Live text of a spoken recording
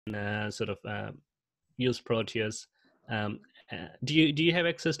sort of use Proteus. Do you have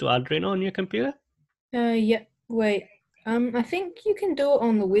access to Arduino on your computer? Yeah, wait. I think you can do it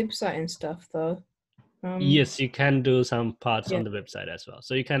on the website and stuff though. Yes, you can do some parts Yeah. on the website as well.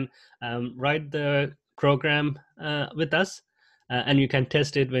 So you can write the program with us, and you can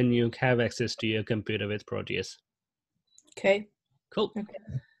test it when you have access to your computer with Proteus. Okay. Cool. Okay.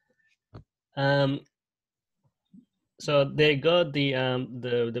 So they got the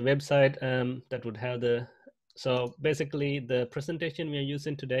website that would have the. So basically, the presentation we are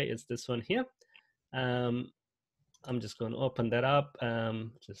using today is this one here. I'm just going to open that up.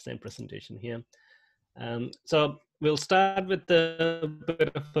 It's the same presentation here. So we'll start with a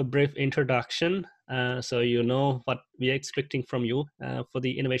bit of a brief introduction, so you know what we're expecting from you for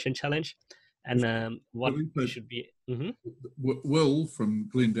the Innovation Challenge, and what you should be. Will from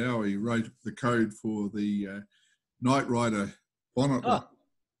Glendowie wrote the code for the Knight Rider bonnet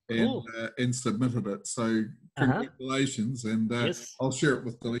and submitted it. So congratulations, and yes. I'll share it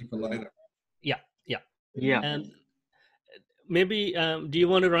with Duleepa later. Yeah. Maybe, do you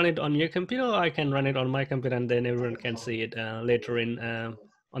want to run it on your computer, or I can run it on my computer and then everyone can see it later in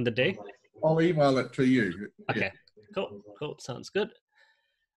on the day? I'll email it to you. Okay, cool, sounds good.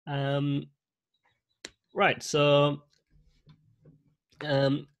 Right, so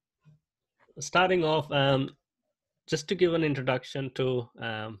starting off, just to give an introduction to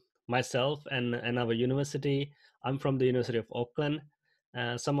myself and our university. I'm from the University of Auckland.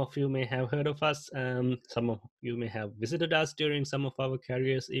 Some of you may have heard of us. Some of you may have visited us during some of our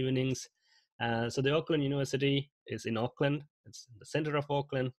careers evenings. So the Auckland University is in Auckland. It's in the center of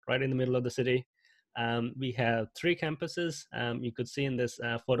Auckland, right in the middle of the city. We have 3 campuses. You could see in this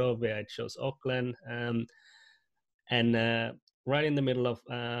photo where it shows Auckland. And right in the middle of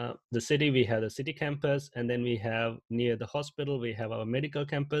the city, we have the city campus. And then we have near the hospital, we have our medical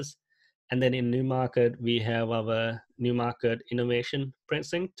campus. And then in Newmarket, we have our Newmarket Innovation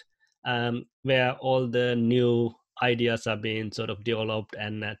Precinct, where all the new ideas are being sort of developed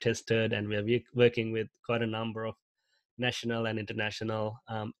and tested. And we're working with quite a number of national and international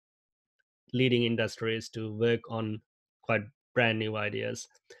leading industries to work on quite brand new ideas.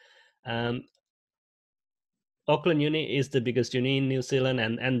 Auckland Uni is the biggest uni in New Zealand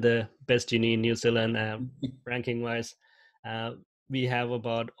and the best uni in New Zealand ranking-wise. We have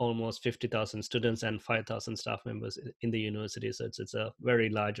about almost 50,000 students and 5,000 staff members in the university, so it's a very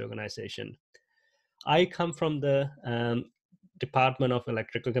large organization. I come from the Department of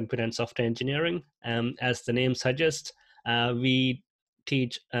Electrical, Computer and Software Engineering. As the name suggests, we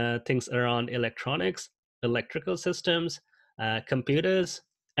teach things around electronics, electrical systems, computers,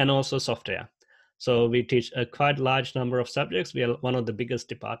 and also software. So we teach a quite large number of subjects. We are one of the biggest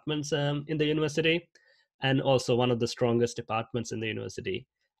departments in the university, and also one of the strongest departments in the university.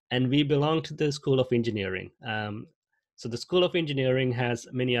 And we belong to the School of Engineering. So the School of Engineering has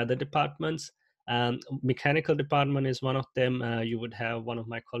many other departments. Mechanical department is one of them. You would have one of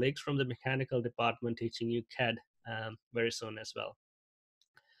my colleagues from the mechanical department teaching you CAD very soon as well.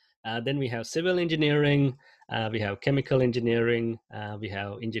 Then we have civil engineering, we have chemical engineering, we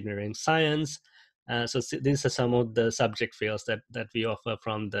have engineering science. So these are some of the subject fields that we offer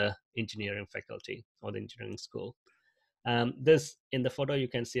from the engineering faculty or the engineering school. This in the photo, you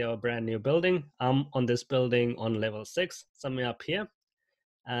can see our brand new building. I'm on this building on level 6, somewhere up here.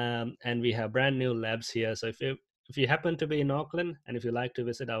 And we have brand new labs here. So if you happen to be in Auckland and if you like to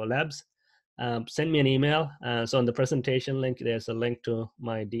visit our labs, send me an email. So on the presentation link, there's a link to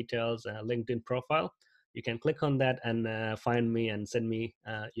my details, LinkedIn profile. You can click on that and find me and send me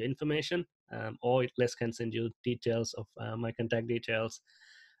your information, or Les can send you details of my contact details.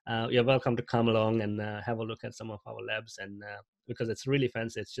 You're welcome to come along and have a look at some of our labs, and because it's really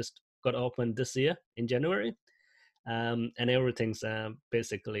fancy. It's just got opened this year in January, and everything's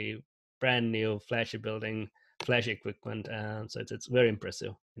basically brand new, flashy building, flashy equipment. So it's very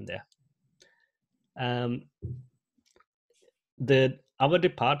impressive in there. Our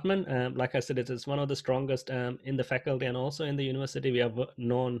department, like I said, it is one of the strongest in the faculty and also in the university. We are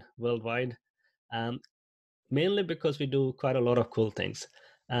known worldwide, mainly because we do quite a lot of cool things.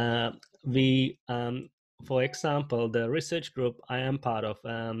 For example, the research group I am part of,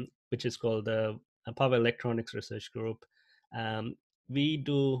 which is called the Power Electronics Research Group, we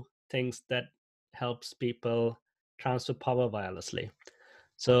do things that helps people transfer power wirelessly.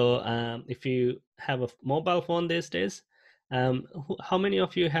 So if you have a mobile phone these days, how many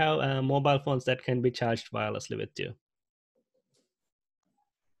of you have mobile phones that can be charged wirelessly with you?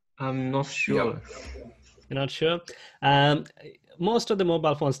 I'm not sure. You're not sure? Most of the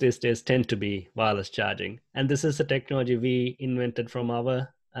mobile phones these days tend to be wireless charging. And this is a technology we invented from our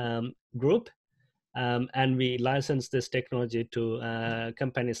group. And we license this technology to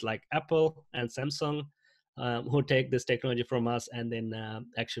companies like Apple and Samsung, who take this technology from us and then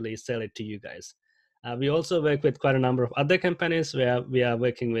actually sell it to you guys. We also work with quite a number of other companies, where we are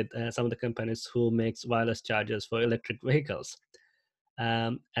working with some of the companies who makes wireless chargers for electric vehicles.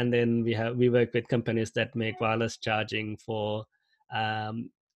 And then we work with companies that make wireless charging for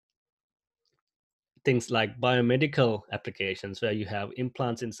things like biomedical applications, where you have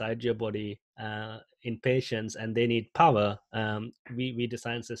implants inside your body in patients and they need power. We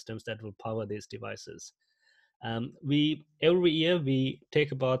design systems that will power these devices. Every year we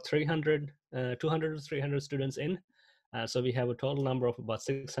take about 200 to 300 students in. So we have a total number of about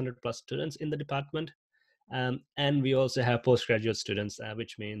 600 plus students in the department. And we also have postgraduate students,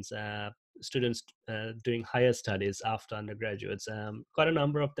 which means students doing higher studies after undergraduates. Quite a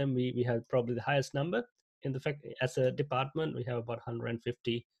number of them. We have probably the highest number. In fact, as a department, we have about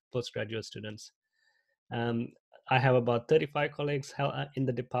 150 postgraduate students. I have about 35 colleagues in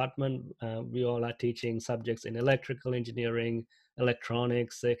the department. We all are teaching subjects in electrical engineering,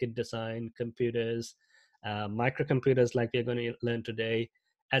 electronics, circuit design, computers, microcomputers like we're going to learn today,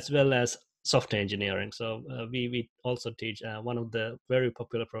 as well as software engineering. So we also teach one of the very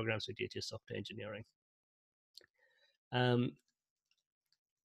popular programs we teach is software engineering.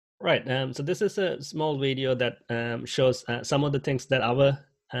 Right. So this is a small video that shows some of the things that our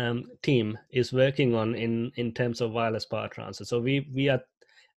team is working on in terms of wireless power transfer. So we are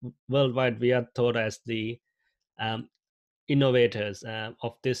worldwide, we are thought as the innovators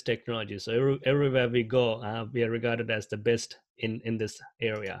of this technology. So everywhere we go, we are regarded as the best in this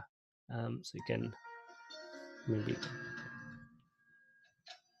area. So you can maybe.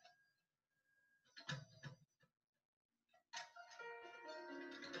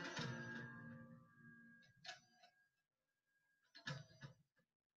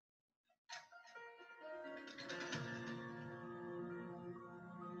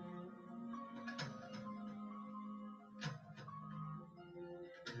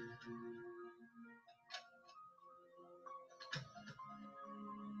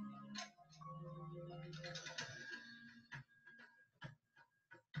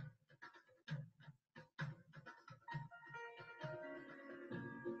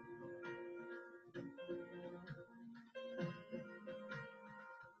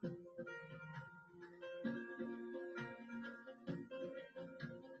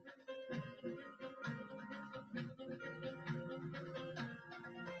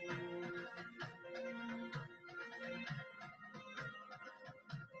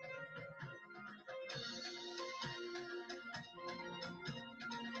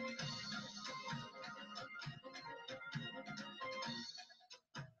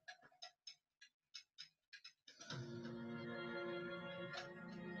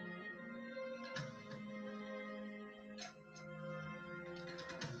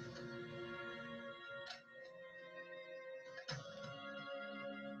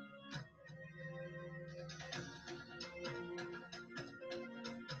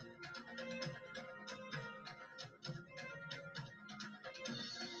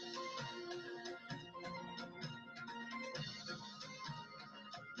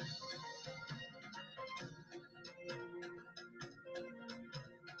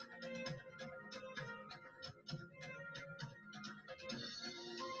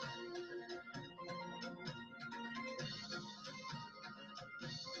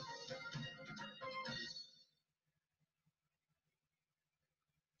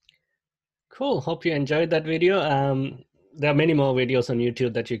 Cool. Hope you enjoyed that video. There are many more videos on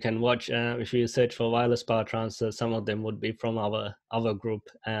YouTube that you can watch. If you search for wireless power transfer, some of them would be from our group,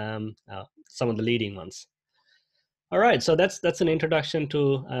 some of the leading ones. All right, so that's an introduction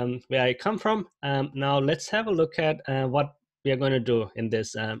to where I come from. Now let's have a look at what we are going to do in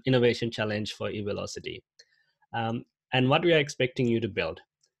this innovation challenge for EVolocity, and what we are expecting you to build.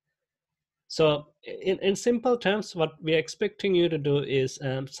 So in simple terms, what we are expecting you to do is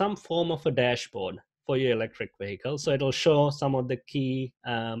some form of a dashboard for your electric vehicle. So it'll show some of the key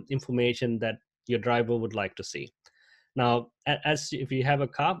information that your driver would like to see. Now, as if you have a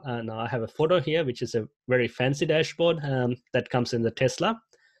car, now I have a photo here, which is a very fancy dashboard that comes in the Tesla.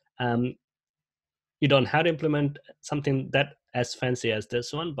 You don't have to implement something that as fancy as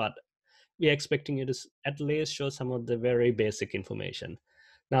this one, but we're expecting you to at least show some of the very basic information.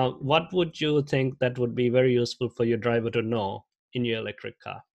 Now, what would you think that would be very useful for your driver to know in your electric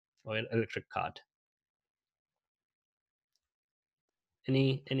car or electric cart?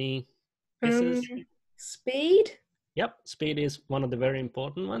 Any guesses? Speed? Yep, speed is one of the very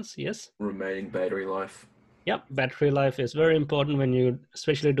important ones. Yes. Remaining battery life. Yep, battery life is very important when you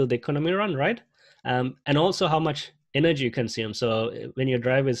especially do the economy run, right? And also how much energy you consume. So when your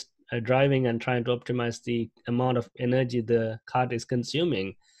driver is driving and trying to optimize the amount of energy the car is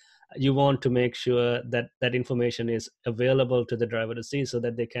consuming, you want to make sure that that information is available to the driver to see, so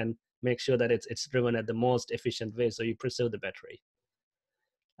that they can make sure that it's driven at the most efficient way, so you preserve the battery.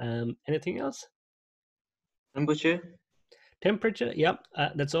 Anything else? Temperature? Temperature, yep,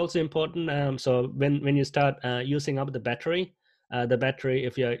 that's also important. So when you start using up the battery,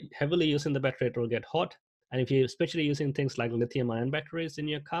 if you're heavily using the battery, it will get hot. And if you're especially using things like lithium-ion batteries in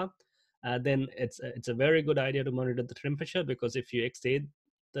your car, then it's a very good idea to monitor the temperature, because if you exceed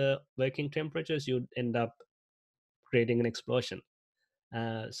the working temperatures, you end up creating an explosion.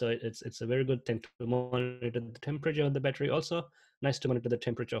 So it's a very good thing to monitor the temperature of the battery. Also, nice to monitor the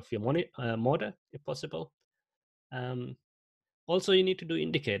temperature of your motor if possible. Also, you need to do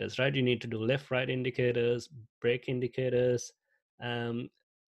indicators, right? You need to do left right indicators, brake indicators.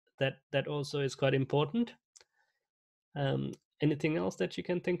 That also is quite important. Anything else that you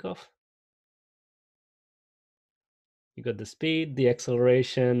can think of? You got the speed, the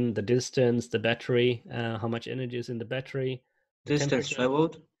acceleration, the distance, the battery, how much energy is in the battery, the Distance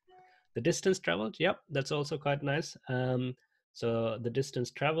traveled? The distance traveled, yep, that's also quite nice. So the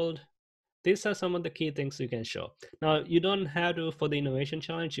distance traveled, these are some of the key things you can show. Now, you don't have to, for the innovation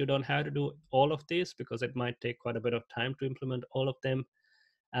challenge, you don't have to do all of these, because it might take quite a bit of time to implement all of them.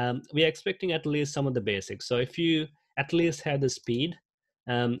 We are expecting at least some of the basics. So if you at least have the speed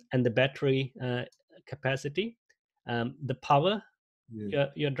and the battery capacity, the power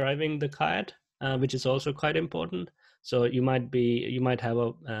you're driving the car at, which is also quite important. So you might have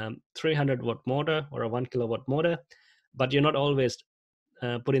a 300 watt motor or a 1 kilowatt motor, but you're not always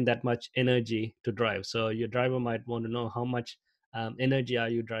putting that much energy to drive. So your driver might want to know how much energy are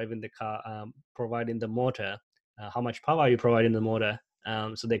you driving the car, providing the motor, how much power are you providing the motor,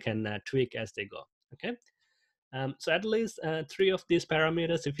 so they can tweak as they go. Okay. So at least 3 of these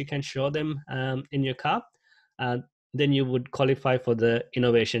parameters, if you can show them in your car, then you would qualify for the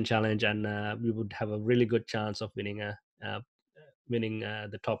innovation challenge, and we would have a really good chance of winning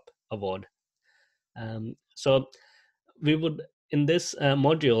the top award. So we would, in this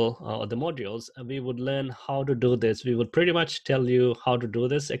module or the modules, we would learn how to do this. We would pretty much tell you how to do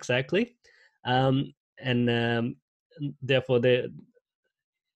this exactly, and therefore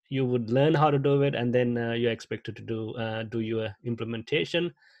you would learn how to do it, and then you're expected to do your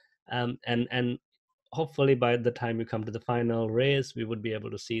implementation, and hopefully by the time you come to the final race, we would be able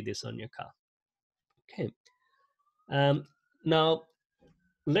to see this on your car. Okay. Now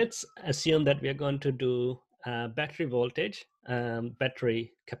let's assume that we are going to do battery voltage,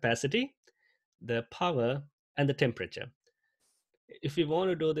 battery capacity, the power, and the temperature. If we want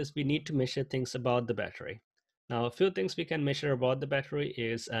to do this, we need to measure things about the battery. Now, a few things we can measure about the battery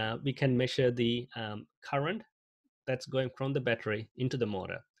is we can measure the current that's going from the battery into the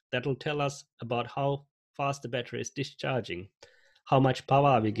motor. That will tell us about how fast the battery is discharging, how much power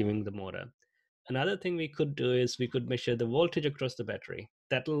are we giving the motor. Another thing we could do is we could measure the voltage across the battery.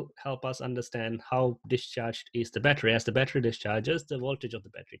 That will help us understand how discharged is the battery. As the battery discharges, the voltage of the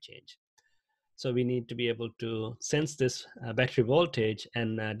battery change. So we need to be able to sense this battery voltage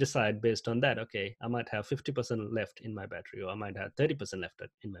and decide based on that, okay, I might have 50% left in my battery, or I might have 30% left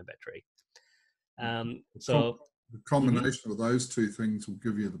in my battery. So the combination of those two things will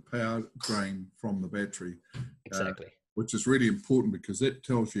give you the power drain from the battery. Exactly. Which is really important, because that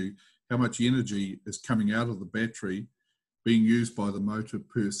tells you how much energy is coming out of the battery being used by the motor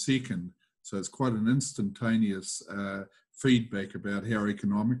per second. So it's quite an instantaneous feedback about how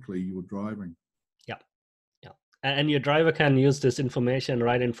economically you're driving. And your driver can use this information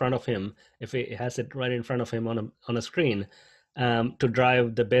right in front of him, if he has it right in front of him on a screen, to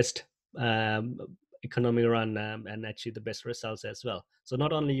drive the best economy run and achieve the best results as well. So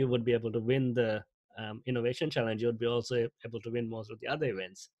not only you would be able to win the innovation challenge, you would be also able to win most of the other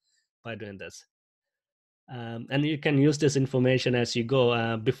events by doing this. And you can use this information as you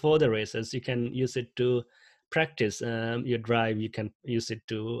go before the races. You can use it to practice your drive. You can use it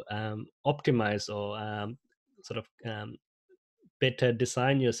to optimize or better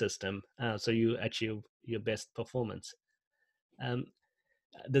design your system so you achieve your best performance.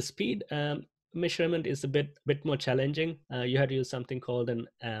 The speed measurement is a bit more challenging. You have to use something called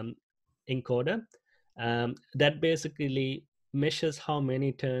an encoder that basically measures how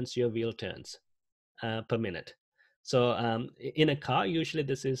many turns your wheel turns per minute. So in a car, usually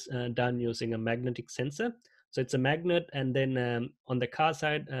this is done using a magnetic sensor. So it's a magnet, and then on the car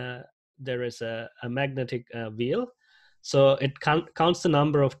side, there is a magnetic wheel. So it counts the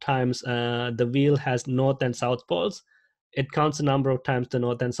number of times the wheel has north and south poles. It counts the number of times the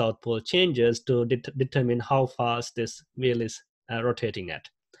north and south pole changes to determine how fast this wheel is rotating at.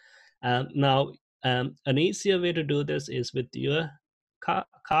 Now, an easier way to do this is with your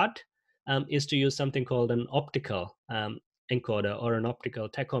cart, is to use something called an optical encoder or an optical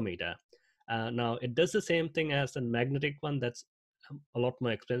tachometer. Now, it does the same thing as a magnetic one. That's a lot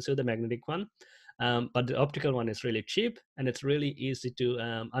more expensive, the magnetic one. But the optical one is really cheap, and it's really easy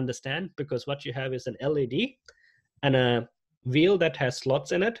to understand, because what you have is an LED and a wheel that has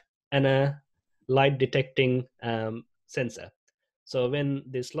slots in it and a light detecting sensor. So when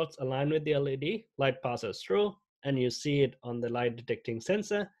the slots align with the LED, light passes through and you see it on the light detecting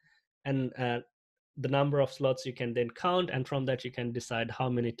sensor, and the number of slots you can then count, and from that you can decide how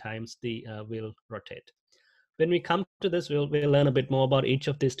many times the wheel rotate. When we come to this, we'll learn a bit more about each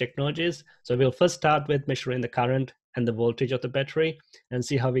of these technologies. So we'll first start with measuring the current and the voltage of the battery and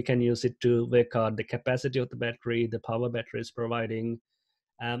see how we can use it to work out the capacity of the battery, the power battery is providing.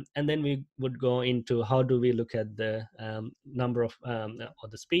 And then we would go into how do we look at the number of, or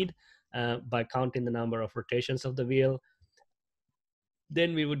the speed by counting the number of rotations of the wheel.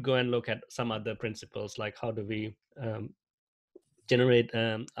 Then we would go and look at some other principles, like how do we generate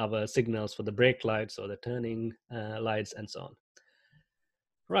our signals for the brake lights or the turning lights and so on.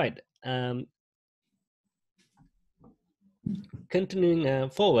 Right. Continuing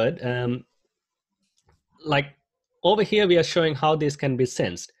forward, like over here, we are showing how this can be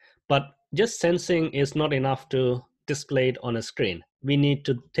sensed, but just sensing is not enough to display it on a screen. We need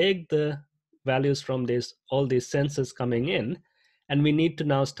to take the values from all these sensors coming in, and we need to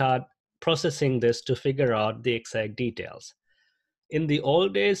now start processing this to figure out the exact details. In the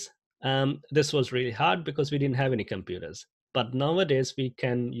old days, this was really hard because we didn't have any computers. But nowadays, we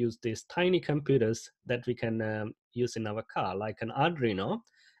can use these tiny computers that we can use in our car, like an Arduino,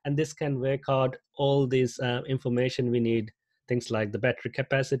 and this can work out all this information we need, things like the battery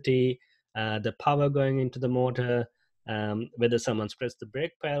capacity, the power going into the motor, whether someone's pressed the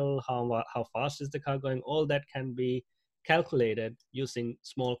brake pedal, how fast is the car going, all that can be calculated using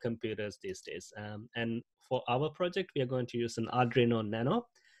small computers these days. And for our project, we are going to use an Arduino Nano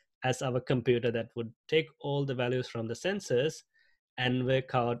as our computer that would take all the values from the sensors and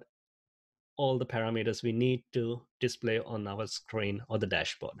work out all the parameters we need to display on our screen or the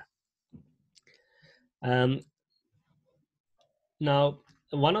dashboard. Now,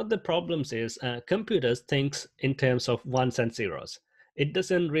 one of the problems is computers thinks in terms of ones and zeros. It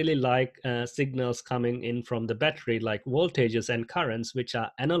doesn't really like signals coming in from the battery, like voltages and currents, which are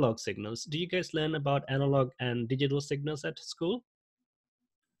analog signals. Do you guys learn about analog and digital signals at school?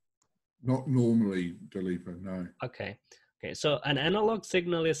 Not normally, Duleepa, no. Okay. So an analog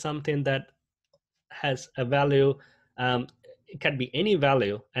signal is something that has a value. It can be any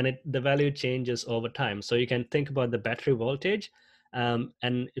value, and the value changes over time. So you can think about the battery voltage. And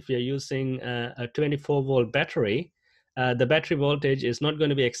if you're using a 24-volt battery, the battery voltage is not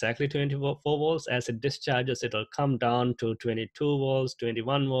going to be exactly 24 volts. As it discharges, it'll come down to 22 volts,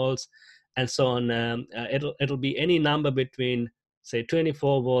 21 volts, and so on. It'll be any number between, say,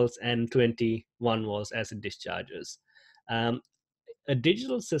 24 volts and 21 volts as it discharges. A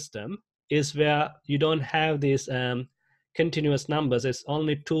digital system is where you don't have these continuous numbers. It's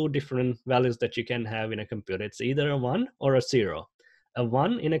only two different values that you can have in a computer. It's either a 1 or a 0. A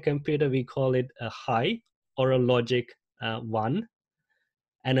 1 in a computer, we call it a high or a logic 1.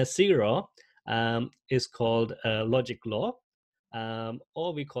 And a 0 is called a logic low,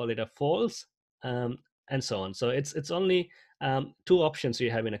 or we call it a false, and so on. So it's only two options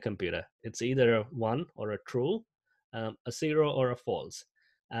you have in a computer. It's either a 1 or a true, a 0 or a false.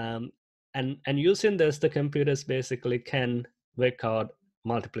 And using this, the computers basically can work out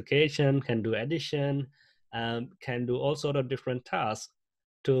multiplication, can do addition, can do all sort of different tasks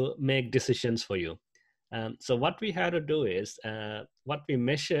to make decisions for you. So what we had to do is, what we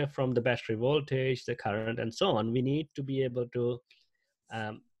measure from the battery voltage, the current, and so on, we need to be able to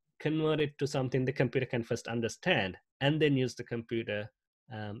convert it to something the computer can first understand, and then use the computer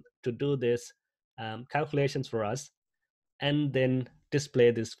to do this calculations for us, and then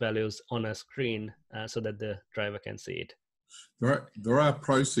display these values on a screen so that the driver can see it. There are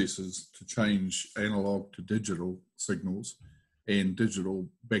processes to change analog to digital signals and digital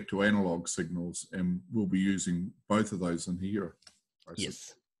back to analog signals, and we'll be using both of those in here.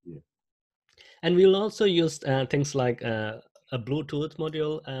 Yes. Yeah. And we'll also use things like a Bluetooth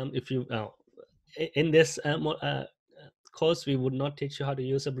module. If you in this course, we would not teach you how to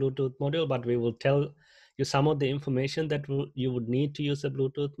use a Bluetooth module, but we will tell you some of the information that you would need to use a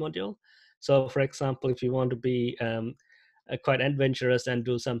Bluetooth module. So, for example, if you want to be quite adventurous and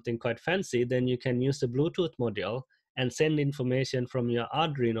do something quite fancy, then you can use the Bluetooth module and send information from your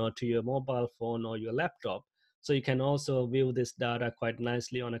Arduino to your mobile phone or your laptop. So you can also view this data quite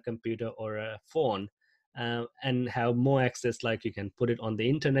nicely on a computer or a phone, and have more access, like you can put it on the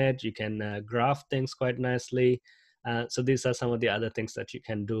internet, you can graph things quite nicely. So these are some of the other things that you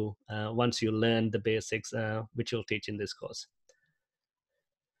can do once you learn the basics, which you'll teach in this course.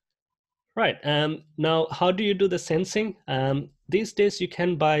 Right. Now, how do you do the sensing? These days, you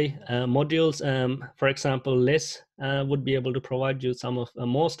can buy modules. For example, Les would be able to provide you some of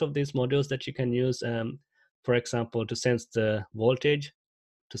most of these modules that you can use, for example, to sense the voltage,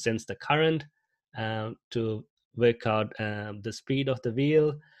 to sense the current, to work out the speed of the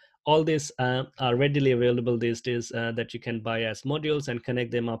wheel. All these are readily available these days that you can buy as modules and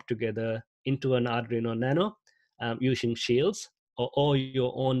connect them up together into an Arduino Nano using shields or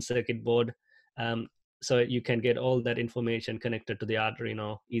your own circuit board. So you can get all that information connected to the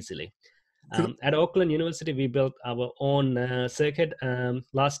Arduino easily. At Auckland University, we built our own circuit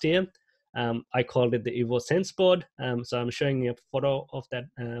last year. I called it the EVoSense board. So I'm showing you a photo of that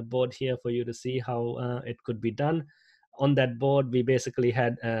board here for you to see how it could be done. On that board, we basically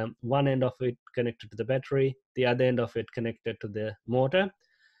had one end of it connected to the battery, the other end of it connected to the motor.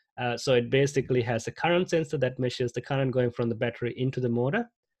 So it basically has a current sensor that measures the current going from the battery into the motor.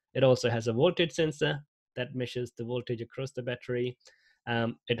 It also has a voltage sensor that measures the voltage across the battery.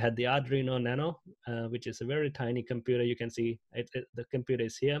 It had the Arduino Nano, which is a very tiny computer. You can see the computer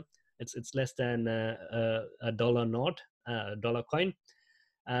is here. It's less than a dollar note, a dollar coin.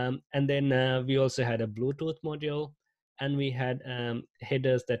 And then we also had a Bluetooth module, and we had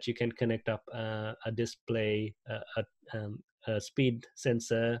headers that you can connect up a display, a speed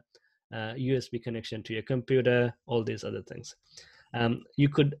sensor, USB connection to your computer, all these other things.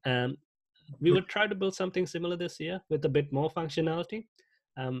 We would try to build something similar this year with a bit more functionality.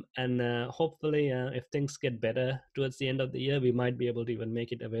 And hopefully, if things get better towards the end of the year, we might be able to even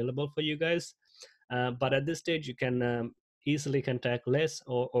make it available for you guys. But at this stage, you can easily contact Les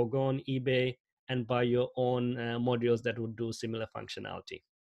or go on eBay and buy your own modules that would do similar functionality.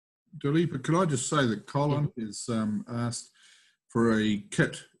 Duleepa, could I just say that Colin has asked for a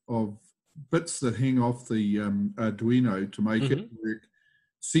kit of bits that hang off the Arduino to make it work,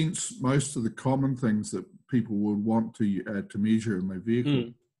 since most of the common things that people would want to measure in their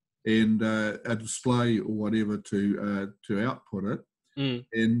vehicle, and a display or whatever to output it.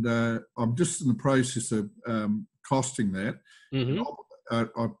 And I'm just in the process of costing that.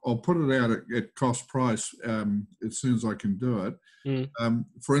 I'll put it out at cost price as soon as I can do it.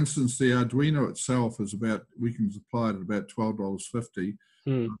 For instance, the Arduino itself is we can supply it at about $12.50. I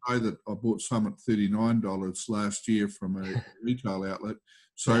know that I bought some at $39 last year from a retail outlet.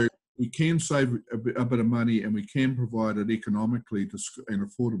 So we can save a bit of money, and we can provide it economically and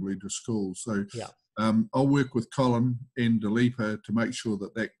affordably to schools. So I'll work with Colin and Duleepa to make sure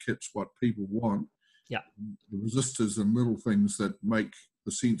that kit's what people want. The resistors and little things that make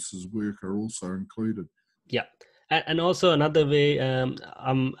the sensors work are also included. And also another way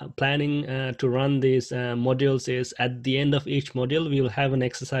I'm planning to run these modules is at the end of each module, we'll have an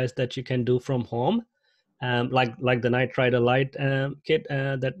exercise that you can do from home, like the Night Rider Lite kit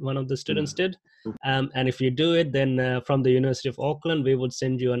that one of the students did. And if you do it, then from the University of Auckland, we would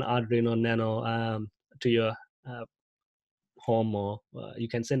send you an Arduino Nano to your home, or you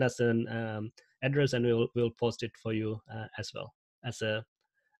can send us an address, and we'll post it for you as well as a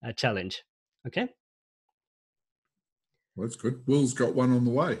challenge. Okay. Well, that's good. Will's got one on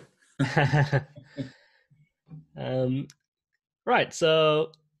the way. Right.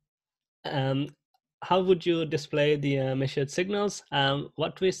 So, how would you display the measured signals?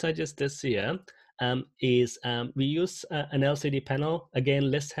 What we suggest this year is we use an LCD panel.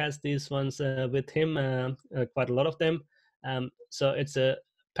 Again, Les has these ones with him, quite a lot of them. So it's a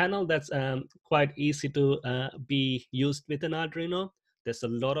panel that's quite easy to be used with an Arduino. There's a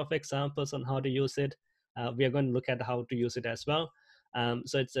lot of examples on how to use it. We are going to look at how to use it as well.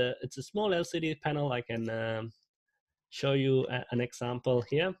 So it's a small LCD panel. I can show you an example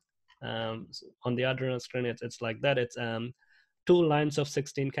here. On the Arduino screen, it's like that. It's 2 lines of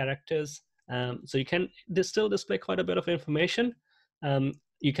 16 characters. So you can still display quite a bit of information.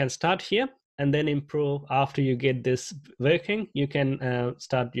 You can start here and then improve after you get this working. You can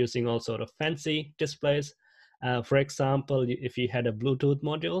start using all sort of fancy displays. For example, if you had a Bluetooth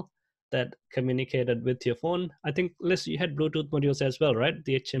module that communicated with your phone. I think, Les, you had Bluetooth modules as well, right?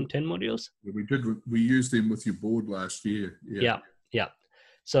 The HM10 modules? We did. We used them with your board last year. Yeah.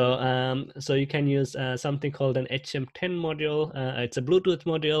 So you can use something called an HM10 module. It's a Bluetooth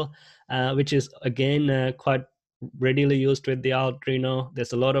module, which is, again, quite readily used with the Arduino.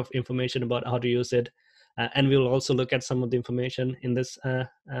 There's a lot of information about how to use it, and we'll also look at some of the information in this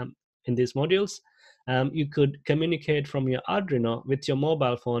in these modules. You could communicate from your Arduino with your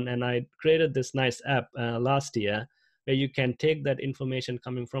mobile phone, and I created this nice app last year where you can take that information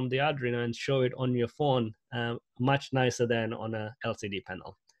coming from the Arduino and show it on your phone much nicer than on a LCD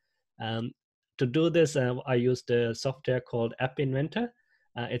panel. To do this, I used a software called App Inventor.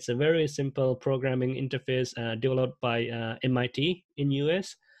 It's a very simple programming interface developed by MIT in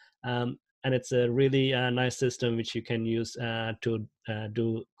US. And it's a really nice system which you can use to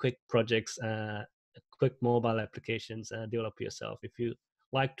do quick projects, quick mobile applications, develop yourself. If you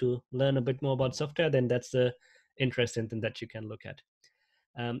like to learn a bit more about software, then that's the interesting thing that you can look at.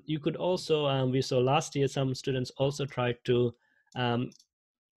 You could also, we saw last year, some students also tried to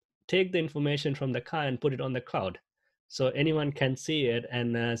take the information from the car and put it on the cloud. So anyone can see it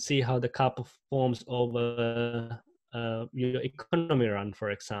and see how the car performs over your economy run,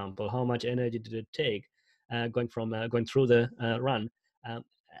 for example. How much energy did it take going through the run?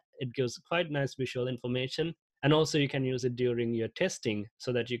 It gives quite nice visual information. And also you can use it during your testing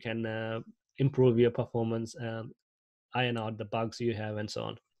so that you can improve your performance, iron out the bugs you have, and so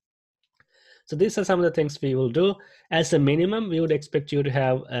on. So these are some of the things we will do. As a minimum, we would expect you to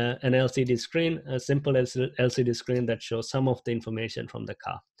have an LCD screen, a simple LCD screen that shows some of the information from the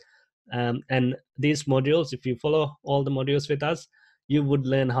car. And these modules, if you follow all the modules with us, you would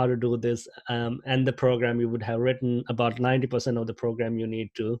learn how to do this. And the program, you would have written about 90% of the program you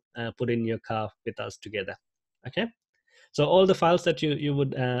need to put in your car with us together. Okay. So all the files that you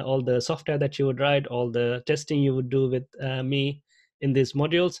would, all the software that you would write, all the testing you would do with me in these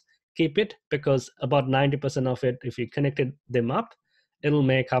modules, keep it, because about 90% of it, if you connected them up, it'll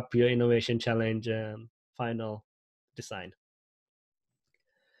make up your innovation challenge final design.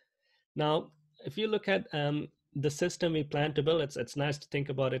 Now, if you look at the system we plan to build, it's nice to think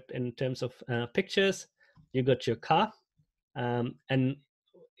about it in terms of pictures. You got your car, and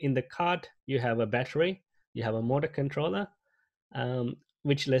in the cart, you have a battery, you have a motor controller,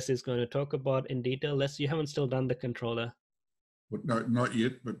 which Les is going to talk about in detail. Les, you haven't still done the controller. Well, no, not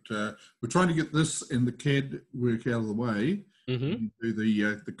yet, but we're trying to get this and the CAD work out of the way and do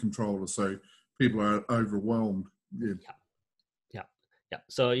the controller, so people are overwhelmed. Yeah.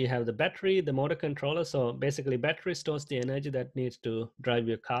 So you have the battery, the motor controller. So basically, battery stores the energy that needs to drive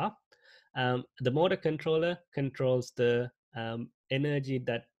your car. The motor controller controls the energy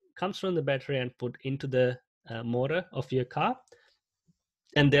that comes from the battery and put into the motor of your car,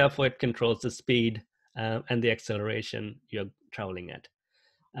 and therefore it controls the speed and the acceleration you're traveling at.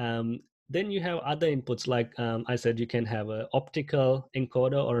 Then you have other inputs, like I said, you can have an optical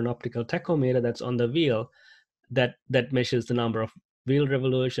encoder or an optical tachometer that's on the wheel that measures the number of wheel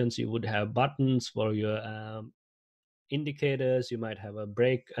revolutions. You would have buttons for your indicators. You might have a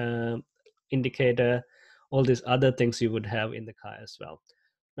brake indicator, all these other things you would have in the car as well.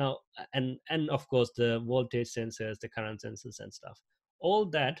 Now, and of course, the voltage sensors, the current sensors and stuff. All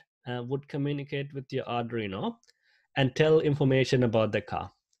that would communicate with your Arduino and tell information about the car.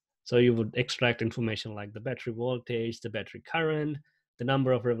 So you would extract information like the battery voltage, the battery current, the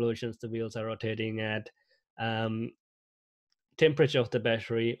number of revolutions the wheels are rotating at, temperature of the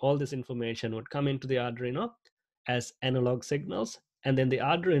battery. All this information would come into the Arduino as analog signals. And then the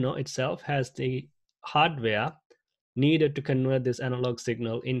Arduino itself has the hardware needed to convert this analog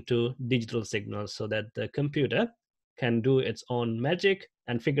signal into digital signals so that the computer can do its own magic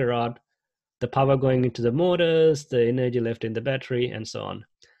and figure out the power going into the motors, the energy left in the battery, and so on.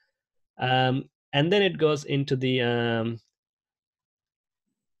 And then it goes into the,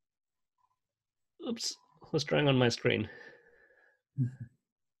 oops, what's drawing on my screen?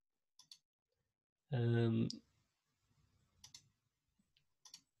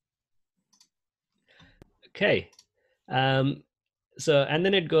 Okay. So, and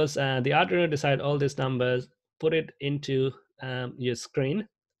then it goes, the Arduino decide all these numbers, put it into your screen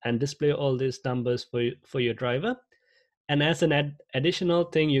and display all these numbers for your driver. And as an additional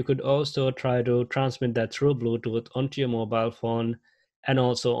thing, you could also try to transmit that through Bluetooth onto your mobile phone and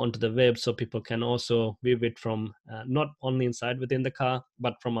also onto the web, so people can also view it from not only inside within the car,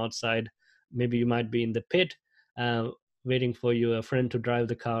 but from outside. Maybe you might be in the pit waiting for your friend to drive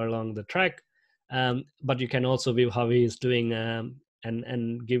the car along the track, but you can also view how he is doing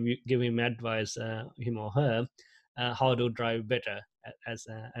and give him advice, him or her, how to drive better as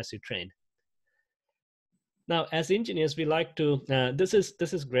you train. Now, as engineers, we like to, this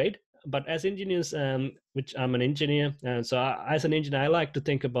is great, but as engineers, which I'm an engineer, so as an engineer, I like to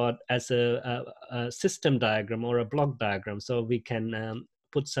think about as a system diagram or a block diagram, so we can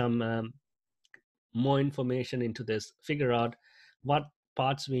put some more information into this, figure out what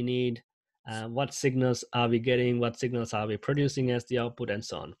parts we need, what signals are we getting, what signals are we producing as the output, and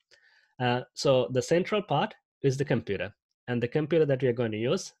so on. So the central part is the computer, and the computer that we are going to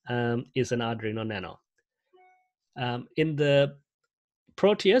use is an Arduino Nano. In the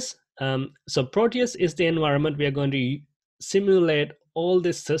Proteus, so Proteus is the environment we are going to simulate all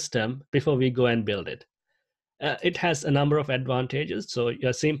this system before we go and build it. It has a number of advantages. So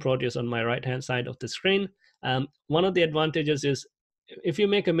you're seeing Proteus on my right-hand side of the screen. One of the advantages is if you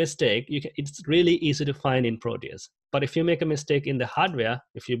make a mistake, it's really easy to find in Proteus. But if you make a mistake in the hardware,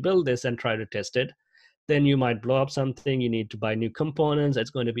 if you build this and try to test it, then you might blow up something. You need to buy new components. It's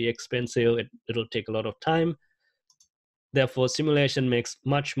going to be expensive. It'll take a lot of time. Therefore, simulation makes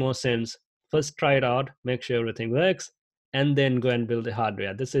much more sense. First, try it out, make sure everything works, and then go and build the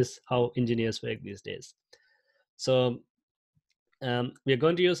hardware. This is how engineers work these days. So we're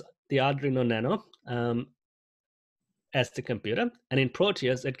going to use the Arduino Nano as the computer. And in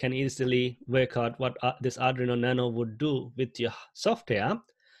Proteus, it can easily work out what this Arduino Nano would do with your software.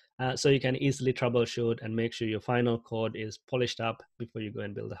 So you can easily troubleshoot and make sure your final code is polished up before you go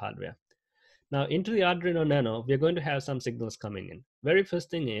and build the hardware. Now into the Arduino Nano, we're going to have some signals coming in. Very first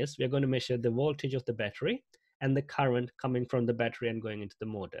thing is we're going to measure the voltage of the battery and the current coming from the battery and going into the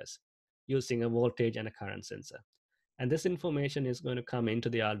motors using a voltage and a current sensor. And this information is going to come into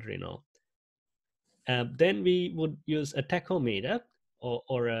the Arduino. Then we would use a tachometer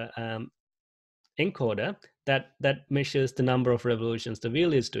or a encoder that measures the number of revolutions the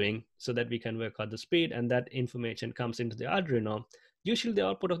wheel is doing so that we can work out the speed, and that information comes into the Arduino. Usually the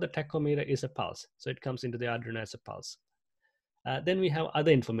output of the tachometer is a pulse, so it comes into the Arduino as a pulse. Then we have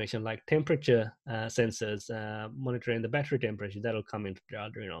other information like temperature sensors, monitoring the battery temperature, that'll come into the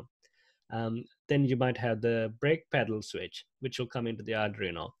Arduino. Then you might have the brake pedal switch, which will come into the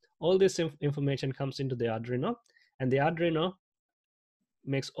Arduino. All this information comes into the Arduino, and the Arduino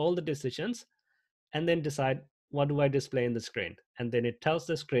makes all the decisions and then decide what do I display in the screen. And then it tells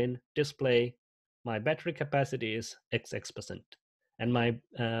the screen, display my battery capacity is XX%, and my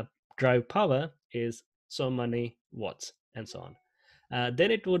drive power is so many watts, and so on.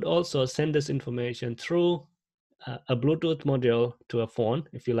 Then it would also send this information through a Bluetooth module to a phone,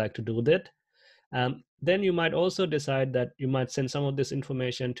 if you like to do that. Then you might also decide that you might send some of this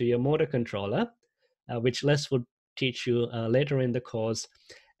information to your motor controller, which Les would teach you later in the course.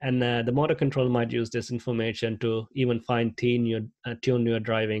 And the motor controller might use this information to even fine-tune your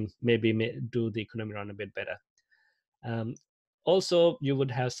driving, maybe do the economy run a bit better. Also, you would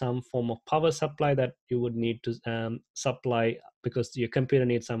have some form of power supply that you would need to supply, because your computer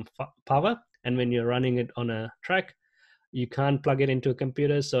needs some power. And when you're running it on a track, you can't plug it into a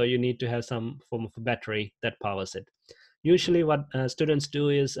computer, so you need to have some form of a battery that powers it. Usually what students do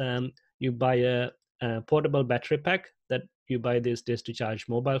is you buy a portable battery pack that you buy these days to charge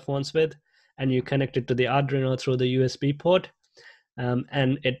mobile phones with, and you connect it to the Arduino through the USB port,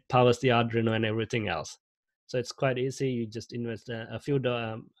 and it powers the Arduino and everything else. So it's quite easy. You just invest a few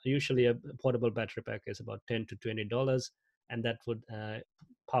dollars. Usually a portable battery pack is about $10 to $20, and that would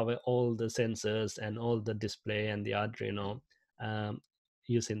power all the sensors and all the display and the Arduino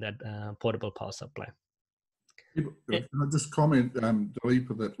using that portable power supply. Can I just comment,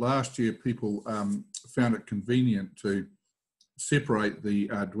 Duleepa, that last year people found it convenient to separate the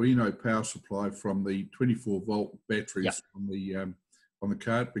Arduino power supply from the 24-volt batteries on the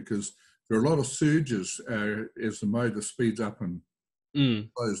cart, because there are a lot of surges as the motor speeds up and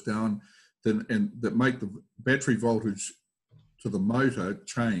slows down, and that make the battery voltage to the motor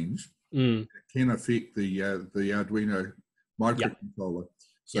change. It can affect the Arduino microcontroller.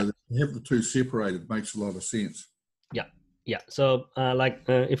 So to have the two separated makes a lot of sense. Yeah. So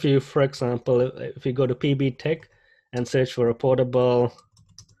if you, for example, if you go to PB Tech and search for a portable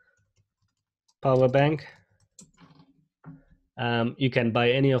power bank, you can buy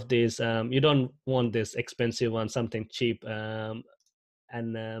any of these. You don't want this expensive one, something cheap, and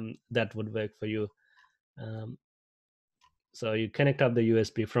that would work for you. So you connect up the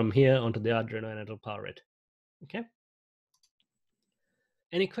USB from here onto the Arduino and it'll power it. Okay.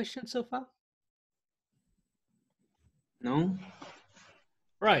 Any questions so far? No.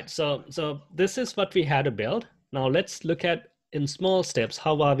 Right. So this is what we had to build. Now let's look at in small steps.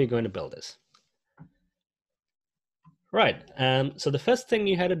 How are we going to build this? Right. So the first thing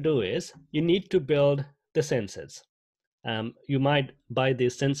you had to do is you need to build the sensors. You might buy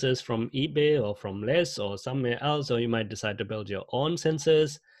these sensors from eBay or from Les or somewhere else, or you might decide to build your own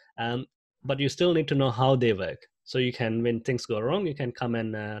sensors, but you still need to know how they work. So you can, when things go wrong, you can come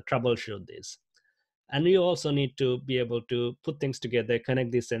and troubleshoot these. And you also need to be able to put things together,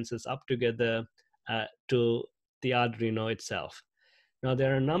 connect these sensors up together, to the Arduino itself. Now,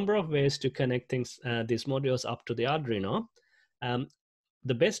 there are a number of ways to connect these modules up to the Arduino.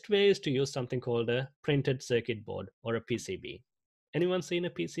 The best way is to use something called a printed circuit board or a PCB. Anyone seen a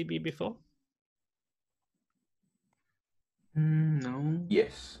PCB before? No.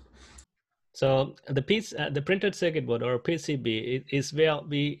 Yes. So the printed circuit board or PCB is where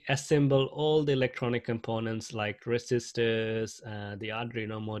we assemble all the electronic components like resistors, the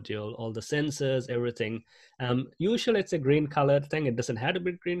Arduino module, all the sensors, everything. Usually it's a green colored thing. It doesn't have to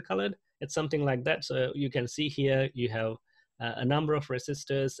be green colored. It's something like that. So you can see here, you have a number of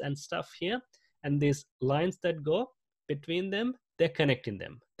resistors and stuff here. And these lines that go between them, they're connecting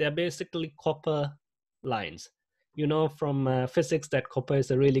them. They're basically copper lines. You know from physics that copper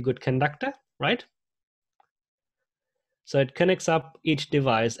is a really good conductor, right? So it connects up each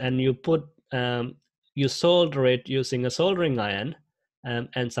device, and you solder it using a soldering iron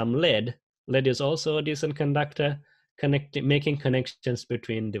and some lead. Lead is also a decent conductor, making connections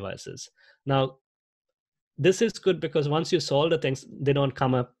between devices. Now, this is good because once you solder things, they don't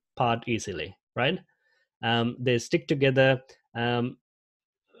come apart easily, right? They stick together. In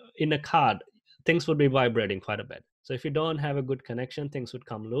a card, things would be vibrating quite a bit. So if you don't have a good connection, things would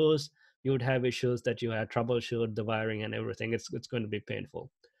come loose. You would have issues that you had troubleshoot the wiring and everything. It's going to be painful.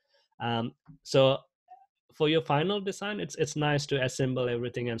 So for your final design, it's nice to assemble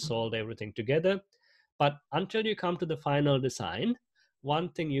everything and solder everything together. But until you come to the final design, one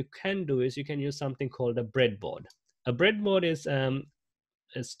thing you can do is you can use something called a breadboard. A breadboard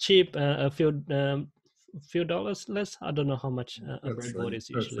is cheap, a few dollars less. I don't know how much a breadboard is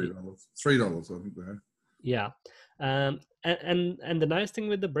usually. $3, I think they have. Yeah, and the nice thing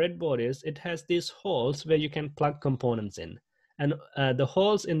with the breadboard is it has these holes where you can plug components in, and the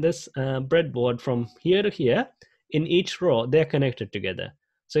holes in this breadboard from here to here, in each row, they're connected together.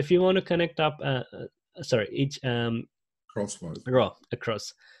 So if you want to connect up, each Crosswise row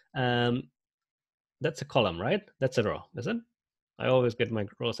across, that's a column, right? That's a row, is it? I always get my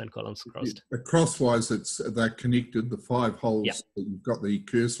rows and columns crossed. Crosswise, they're connected. The 5 holes that you've got the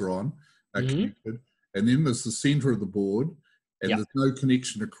cursor on are connected. And then there's the center of the board, and there's no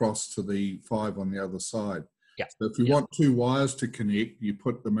connection across to the 5 on the other side. So if you want 2 wires to connect, you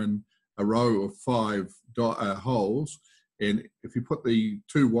put them in a row of 5 holes. And if you put the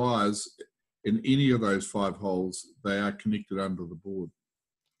 2 wires in any of those 5 holes, they are connected under the board.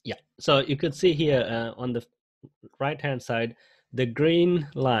 Yeah. So you could see here on the right-hand side, the green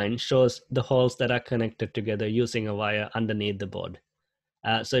line shows the holes that are connected together using a wire underneath the board.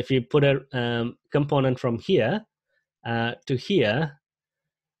 So if you put a component from here to here,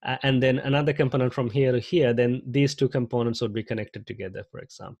 and then another component from here to here, then these 2 components would be connected together, for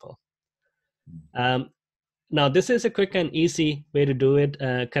example. Now, this is a quick and easy way to do it,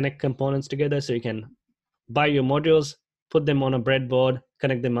 connect components together. So you can buy your modules, put them on a breadboard,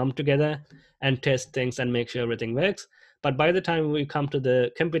 connect them up together, and test things and make sure everything works. But by the time we come to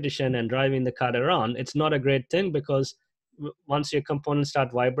the competition and driving the card around, it's not a great thing because once your components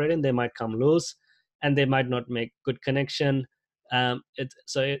start vibrating, they might come loose and they might not make good connection.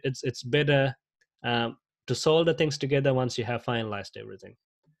 It's better to solder things together once you have finalized everything.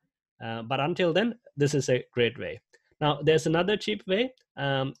 But until then, this is a great way. Now, there's another cheap way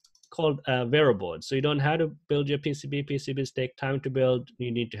called Vero board. So you don't have to build your PCB. PCBs take time to build. You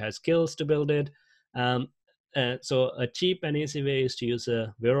need to have skills to build it. So a cheap and easy way is to use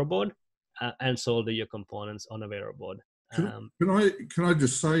a Vero board and solder your components on a Vero board. Can I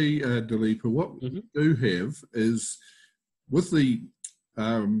just say, Duleepa, what we do have is with the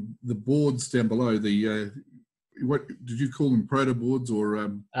boards down below, the what did you call them, proto boards or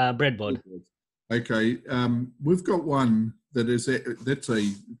breadboard? Okay, we've got one that is I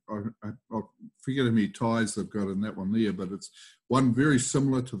forget how many ties they've got in that one there, but it's one very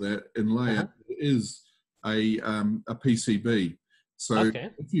similar to that in layout. It is a PCB. So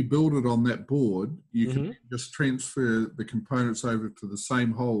if you build it on that board, you can just transfer the components over to the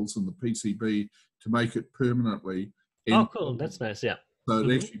same holes in the PCB to make it permanently. Oh, cool. That's nice. Yeah. So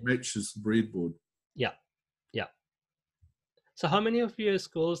it actually matches the breadboard. Yeah. Yeah. So how many of your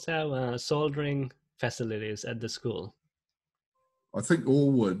schools have soldering facilities at the school? I think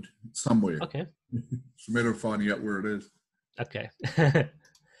all would somewhere. Okay. It's a matter of finding out where it is. Okay.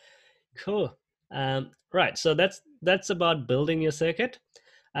 Cool. Right. So that's about building your circuit.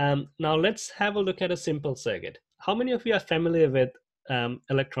 Now let's have a look at a simple circuit. How many of you are familiar with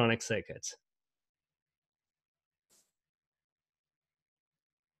electronic circuits?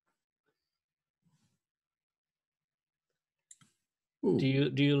 Ooh. Do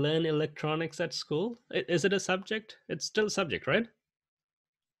you learn electronics at school? Is it a subject? It's still a subject, right?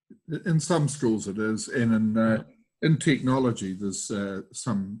 In some schools it is, and in technology there's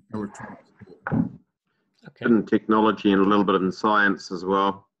some electronic support. Okay. In technology and a little bit in science as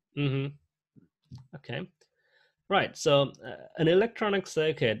well. Mm-hmm. Okay. Right. So an electronic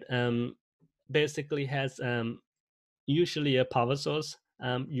circuit basically has usually a power source.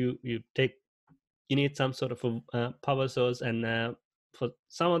 You need some sort of a power source, and for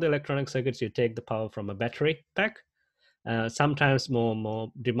some of the electronic circuits, you take the power from a battery pack. Sometimes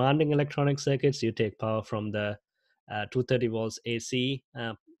more demanding electronic circuits, you take power from the 230 volts AC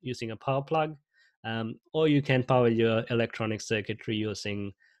using a power plug, or you can power your electronic circuitry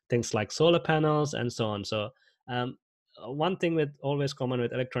using things like solar panels and so on. So one thing with always common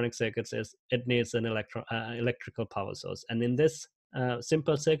with electronic circuits is it needs an electrical power source. And in this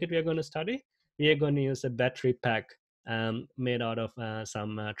simple circuit we are going to study, we are going to use a battery pack made out of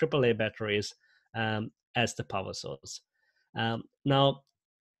some AAA batteries as the power source. Now,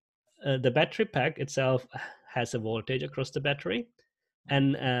 the battery pack itself has a voltage across the battery.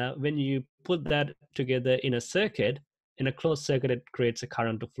 And when you put that together in a circuit, in a closed circuit, it creates a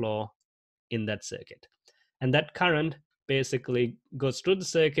current to flow in that circuit. And that current basically goes through the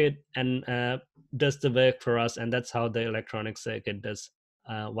circuit and does the work for us. And that's how the electronic circuit does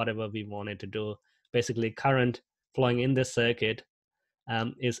whatever we want it to do. Basically, current flowing in the circuit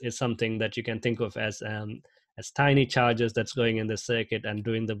is something that you can think of as tiny charges that's going in the circuit and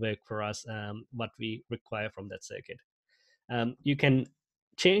doing the work for us, what we require from that circuit. You can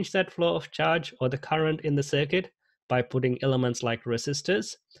change that flow of charge or the current in the circuit by putting elements like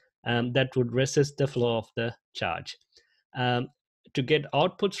resistors that would resist the flow of the charge. To get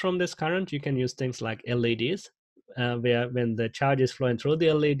outputs from this current, you can use things like LEDs, where when the charge is flowing through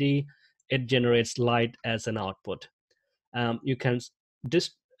the LED, it generates light as an output. You can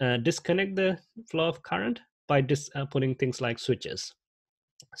disconnect the flow of current by putting things like switches.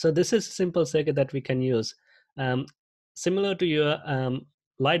 So this is a simple circuit that we can use. Similar to your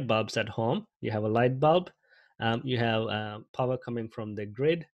light bulbs at home, you have a light bulb, you have power coming from the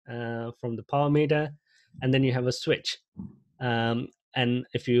grid, from the power meter, and then you have a switch. And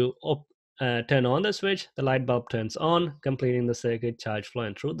if you turn on the switch, the light bulb turns on, completing the circuit, charge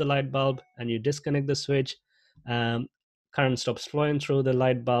flowing through the light bulb, and you disconnect the switch, current stops flowing through the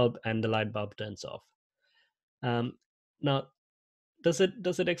light bulb, and the light bulb turns off. Now, does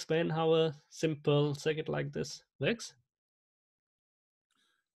it explain how a simple circuit like this works?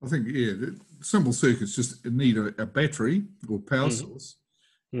 I think, yeah, simple circuits just need a battery or power source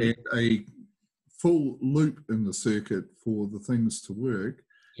and a full loop in the circuit for the things to work.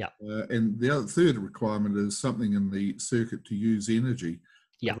 Yeah. And the third requirement is something in the circuit to use energy.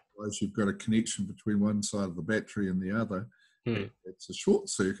 Yeah. Otherwise, you've got a connection between one side of the battery and the other. It's a short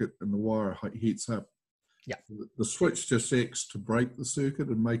circuit and the wire heats up. Yeah. The switch just acts to break the circuit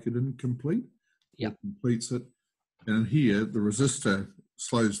and make it incomplete. Yeah. Or completes it. And here, the resistor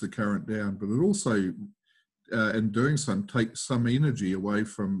slows the current down, but it also, in doing so, takes some energy away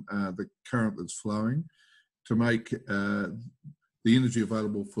from the current that's flowing to make the energy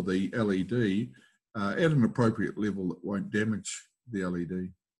available for the LED at an appropriate level that won't damage the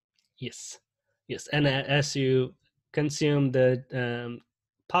LED. Yes. And as you consume the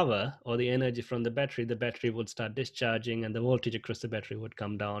power or the energy from the battery would start discharging, and the voltage across the battery would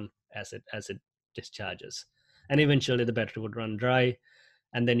come down as it discharges, and eventually the battery would run dry,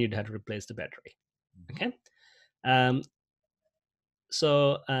 and then you'd have to replace the battery. Okay.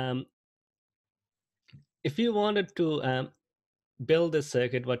 So if you wanted to build this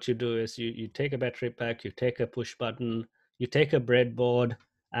circuit, what you do is you take a battery pack, you take a push button, you take a breadboard,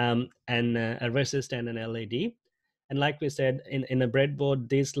 and a resistor and an LED. And like we said, in a breadboard,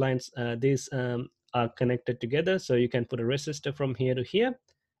 these lines are connected together. So you can put a resistor from here to here,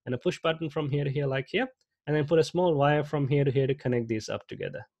 and a push button from here to here, like here, and then put a small wire from here to here to connect these up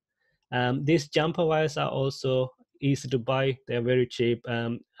together. These jumper wires are also easy to buy. They're very cheap.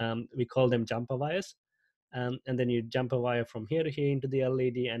 We call them jumper wires. And then you jump a wire from here to here into the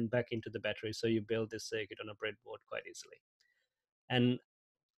LED and back into the battery. So you build this circuit on a breadboard quite easily. And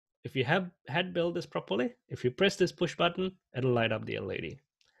if you had built this properly, if you press this push button, it'll light up the LED.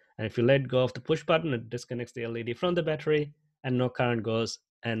 And if you let go of the push button, it disconnects the LED from the battery and no current goes,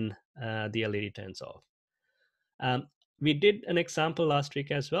 and the LED turns off. We did an example last week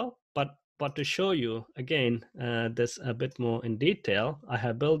as well, but to show you again this a bit more in detail, I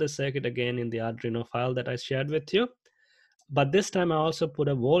have built this circuit again in the Arduino file that I shared with you. But this time I also put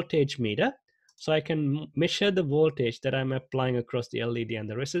a voltage meter, so I can measure the voltage that I'm applying across the LED and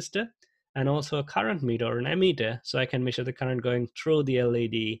the resistor, and also a current meter or an ammeter, so I can measure the current going through the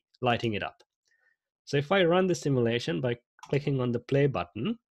LED, lighting it up. So if I run the simulation by clicking on the play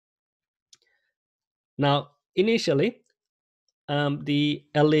button, Now, initially, the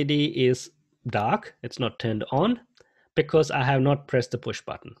LED is dark. It's not turned on because I have not pressed the push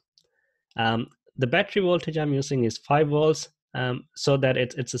button. The battery voltage I'm using is 5 volts, so that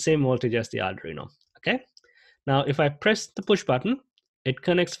it's the same voltage as the Arduino. Okay. Now, if I press the push button, it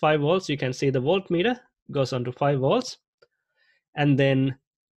connects 5 volts. You can see the voltmeter goes on to 5 volts, and then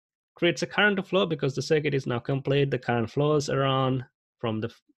creates a current flow because the circuit is now complete. The current flows around from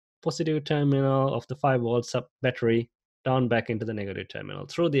the positive terminal of the 5 volts sub battery down back into the negative terminal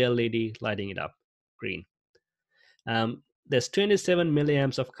through the LED, lighting it up green. There's 27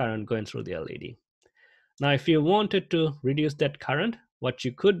 milliamps of current going through the LED. Now, if you wanted to reduce that current, what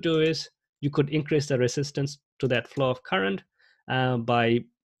you could do is you could increase the resistance to that flow of current by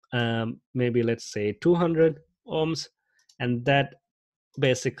maybe, let's say, 200 ohms, and that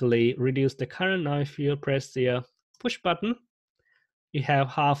basically reduce the current. Now, if you press the push button, you have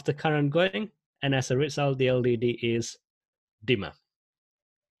half the current going, and as a result, the LED is dimmer.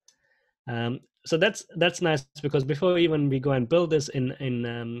 So that's nice, because before even we go and build this in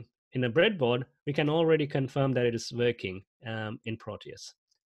a breadboard, we can already confirm that it is working in Proteus.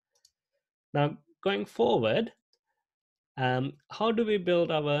 Now, going forward, how do we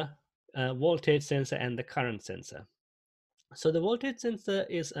build our voltage sensor and the current sensor? So the voltage sensor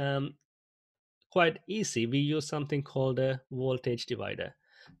is quite easy. We use something called a voltage divider.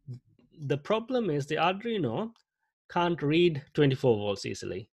 The problem is the Arduino can't read 24 volts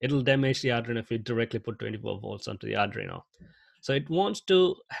easily. It'll damage the Arduino if you directly put 24 volts onto the Arduino. So it wants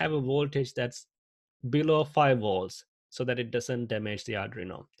to have a voltage that's below 5 volts so that it doesn't damage the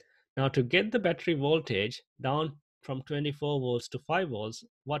Arduino. Now, to get the battery voltage down from 24 volts to 5 volts,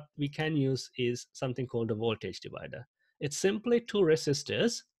 what we can use is something called a voltage divider. It's simply 2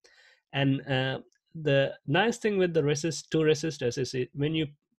 resistors, and the nice thing with the two resistors is when you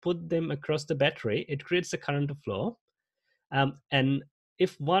put them across the battery, it creates a current flow. And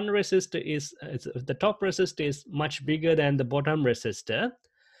if one resistor is, if the top resistor is much bigger than the bottom resistor,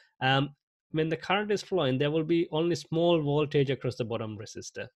 when the current is flowing, there will be only small voltage across the bottom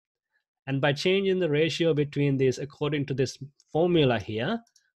resistor. And by changing the ratio between these according to this formula here,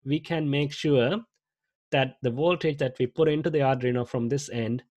 we can make sure that the voltage that we put into the Arduino from this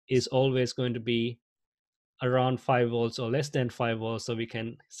end is always going to be around 5 volts or less than 5 volts, so we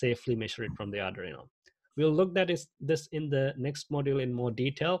can safely measure it from the Arduino. We'll look at this in the next module in more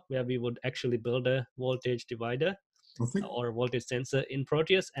detail, where we would actually build a voltage divider or a voltage sensor in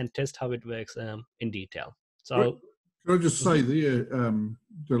Proteus and test how it works in detail. So, can I just say there,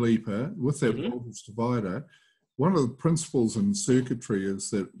 Duleepa, with that voltage divider, one of the principles in circuitry is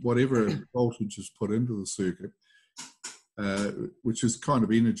that whatever voltage is put into the circuit, which is kind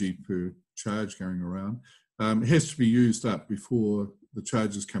of energy per charge going around, has to be used up before the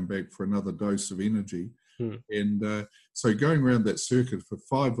charges come back for another dose of energy. And so going around that circuit, if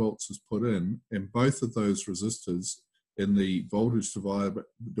 5 volts is put in and both of those resistors in the voltage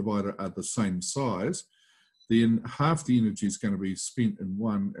divider are the same size, then half the energy is going to be spent in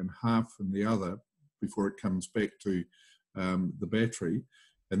one and half in the other before it comes back to the battery.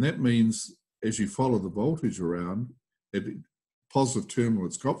 And that means as you follow the voltage around, at positive terminal,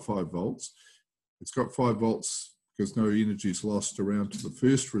 it's got 5 volts. It's got 5 volts because no energy is lost around to the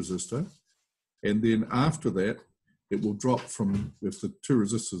first resistor. And then after that, it will drop from, if the 2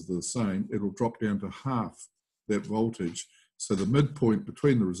 resistors are the same, it'll drop down to half that voltage. So the midpoint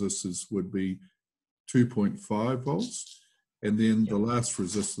between the resistors would be 2.5 volts. And then the last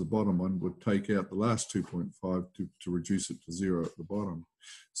resistor, the bottom one, would take out the last 2.5 to reduce it to 0 at the bottom.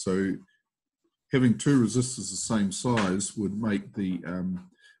 So having 2 resistors the same size would make the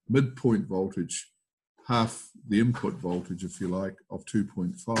midpoint voltage half the input voltage, if you like, of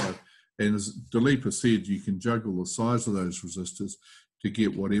 2.5. And as Duleepa said, you can juggle the size of those resistors to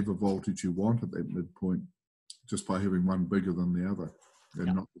get whatever voltage you want at that midpoint just by having one bigger than the other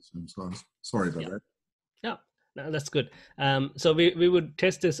and not the same size. Sorry about that. Yeah, no, that's good. So we would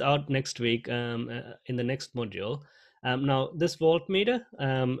test this out next week in the next module. Now, this voltmeter,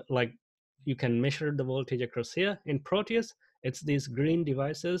 like you can measure the voltage across here. In Proteus, it's these green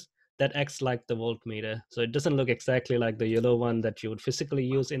devices that acts like the voltmeter. So it doesn't look exactly like the yellow one that you would physically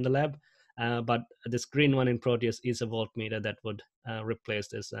use in the lab, but this green one in Proteus is a voltmeter that would replace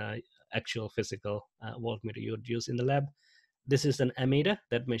this actual physical voltmeter you would use in the lab. This is an ammeter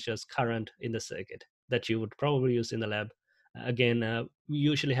that measures current in the circuit that you would probably use in the lab. Again, we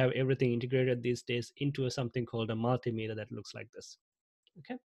usually have everything integrated these days into something called a multimeter that looks like this.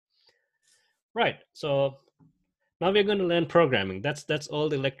 Okay. Right. So now we're going to learn programming. That's all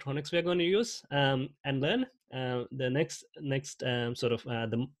the electronics we're going to use and learn. The next sort of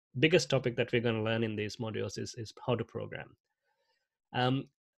the biggest topic that we're going to learn in these modules is how to program.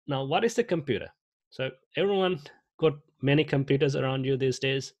 Now, what is a computer? So everyone got many computers around you these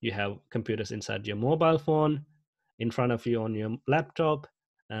days. You have computers inside your mobile phone, in front of you on your laptop,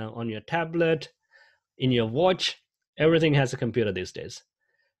 on your tablet, in your watch. Everything has a computer these days.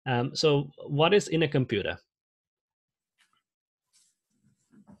 So what is in a computer?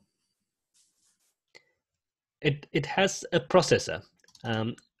 It has a processor.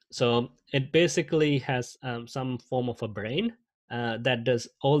 So it basically has some form of a brain that does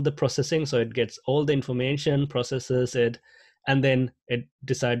all the processing. So it gets all the information, processes it, and then it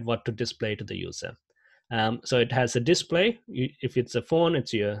decides what to display to the user. So it has a display. If it's a phone,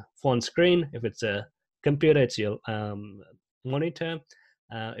 it's your phone screen. If it's a computer, it's your monitor.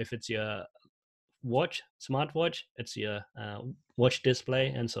 If it's your watch, smartwatch, it's your watch display,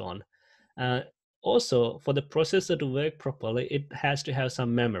 and so on. Also, for the processor to work properly, it has to have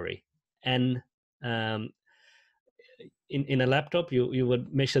some memory. And in a laptop, you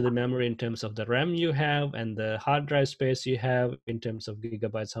would measure the memory in terms of the RAM you have and the hard drive space you have in terms of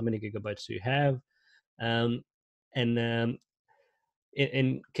gigabytes, how many gigabytes you have.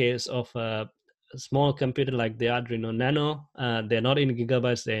 In case of a small computer like the Arduino Nano, they're not in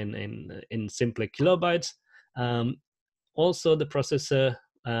gigabytes, they're in simply kilobytes. Also, the processor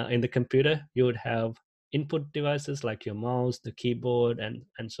in the computer, you would have input devices like your mouse, the keyboard, and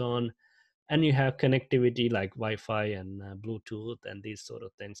so on. And you have connectivity like Wi-Fi and Bluetooth and these sort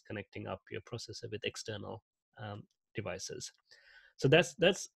of things connecting up your processor with external devices. So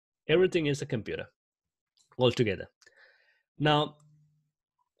that's everything is a computer altogether. Now,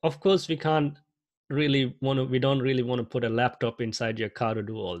 of course, we don't really want to put a laptop inside your car to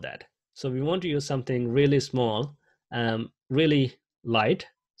do all that. So we want to use something really small, really light,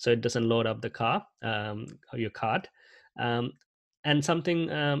 so it doesn't load up the car or your cart, and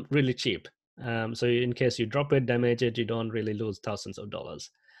something really cheap. So in case you drop it, damage it, you don't really lose thousands of dollars.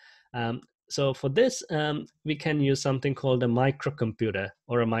 So for this, we can use something called a microcomputer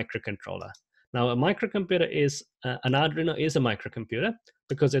or a microcontroller. Now, a microcomputer is an Arduino is a microcomputer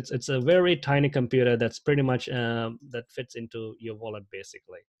because it's a very tiny computer that's pretty much that fits into your wallet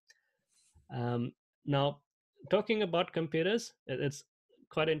basically. Now, talking about computers, it's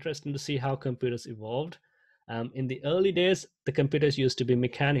quite interesting to see how computers evolved. In the early days, the computers used to be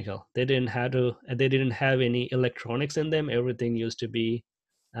mechanical. They didn't have any electronics in them. Everything used to be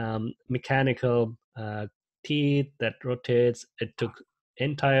mechanical teeth that rotates. It took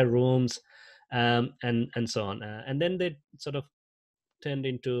entire rooms and so on. And then they sort of turned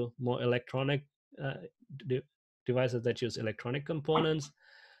into more electronic devices that use electronic components.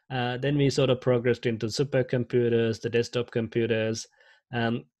 Then we sort of progressed into supercomputers, the desktop computers,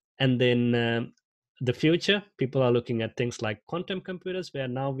 and then the future. People are looking at things like quantum computers, where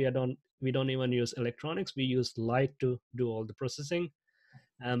now we don't even use electronics. We use light to do all the processing.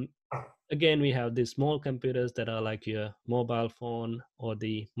 Again, we have these small computers that are like your mobile phone or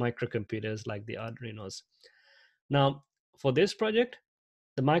the microcomputers like the Arduinos. Now, for this project,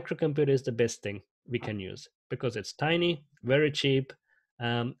 the microcomputer is the best thing we can use because it's tiny, very cheap,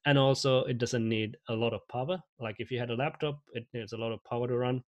 and also it doesn't need a lot of power. Like if you had a laptop, it needs a lot of power to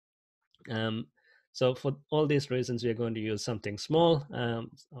run. So for all these reasons, we're going to use something small.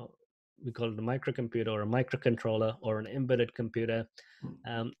 So we call it a microcomputer or a microcontroller or an embedded computer.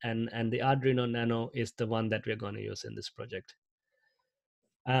 And the Arduino Nano is the one that we're going to use in this project.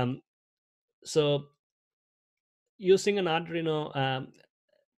 So using an Arduino,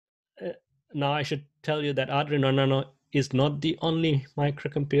 now I should tell you that Arduino Nano is not the only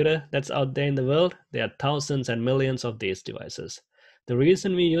microcomputer that's out there in the world. There are thousands and millions of these devices. The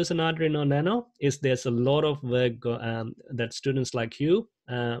reason we use an Arduino Nano is there's a lot of work that students like you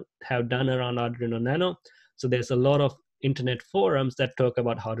have done around Arduino Nano. So there's a lot of internet forums that talk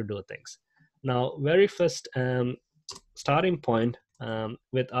about how to do things. Now, very first starting point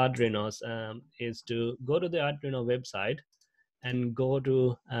with Arduinos is to go to the Arduino website and go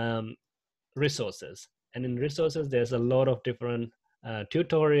to resources. And in resources, there's a lot of different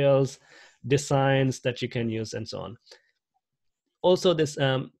tutorials, designs that you can use, and so on. Also, this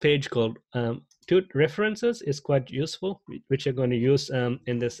page called references is quite useful, which you're going to use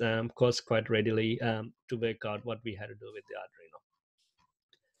in this course quite readily to work out what we had to do with the Arduino.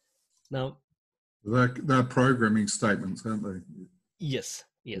 Now, they're programming statements, aren't they? Yes.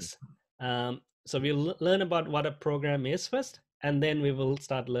 So we'll learn about what a program is first, and then we will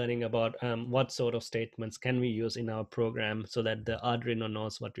start learning about what sort of statements can we use in our program so that the Arduino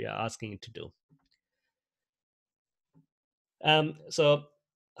knows what we are asking it to do. So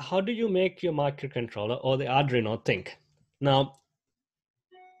how do you make your microcontroller or the Arduino think? Now,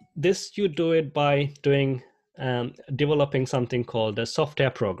 This you do it by doing developing something called a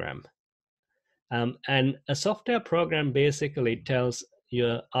software program. And a software program basically tells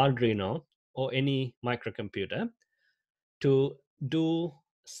your Arduino or any microcomputer to do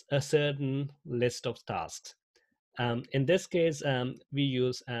a certain list of tasks. In this case, we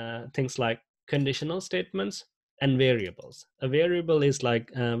use things like conditional statements and variables. A variable is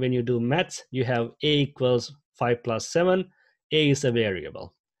like when you do maths, you have a equals 5 plus 7. A is a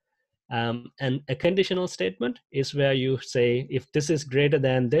variable. And a conditional statement is where you say if this is greater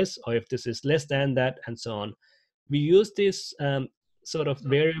than this or if this is less than that and so on. We use these sort of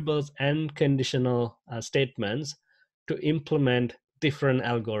variables and conditional statements to implement different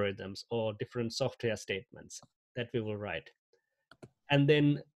algorithms or different software statements that we will write. And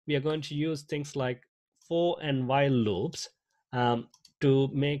then we are going to use things like for and while loops to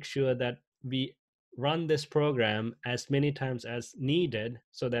make sure that we run this program as many times as needed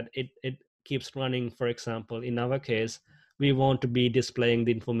so that it keeps running. For example, in our case, we want to be displaying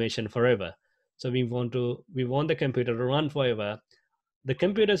the information forever. So we want the computer to run forever. The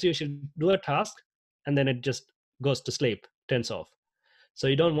computers usually do a task and then it just goes to sleep, turns off. So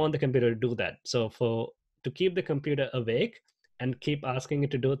you don't want the computer to do that. So to keep the computer awake and keep asking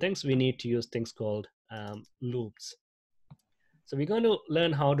it to do things, we need to use things called loops. So we're going to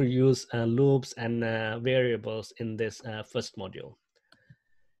learn how to use loops and variables in this first module.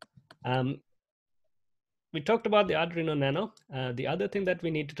 We talked about the Arduino Nano. The other thing that we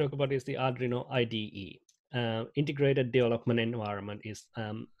need to talk about is the Arduino IDE. Integrated Development Environment is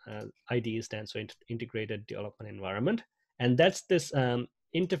IDE stands for Integrated Development Environment. And that's this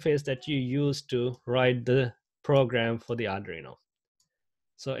interface that you use to write the program for the Arduino.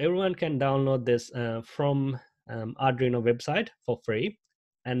 So everyone can download this from Arduino website for free,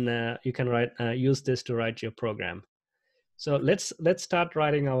 and you can use this to write your program. So let's start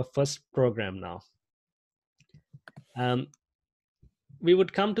writing our first program now. We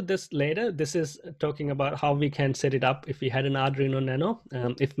would come to this later. This is talking about how we can set it up if we had an Arduino Nano.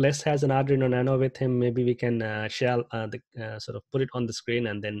 If Les has an Arduino Nano with him, maybe we can share sort of put it on the screen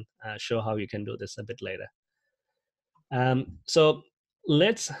and then show how you can do this a bit later. So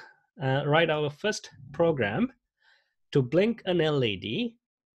let's write our first program to blink an LED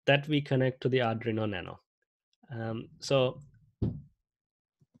that we connect to the Arduino Nano. So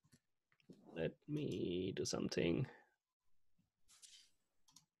let me do something.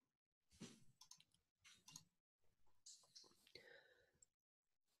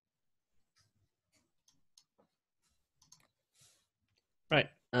 Right.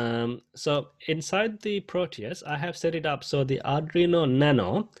 So inside the Proteus, I have set it up so the Arduino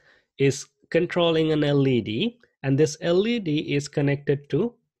Nano is controlling an LED, and this LED is connected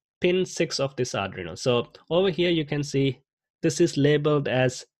to pin 6 of this Arduino. So over here, you can see this is labeled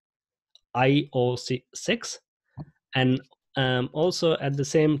as IO6, and also at the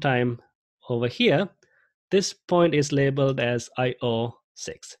same time over here, this point is labeled as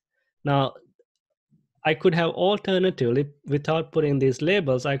IO6. Now, I could have alternatively, without putting these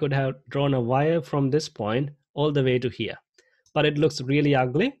labels, I could have drawn a wire from this point all the way to here, but it looks really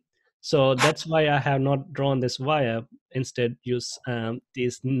ugly. So that's why I have not drawn this wire. Instead, use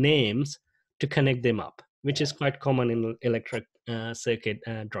these names to connect them up, which is quite common in electric circuit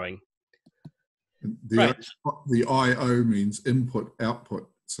drawing. The IO means input output.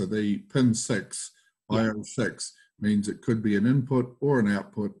 So the pin 6, IO6, means it could be an input or an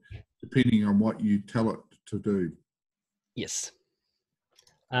output, depending on what you tell it to do. Yes.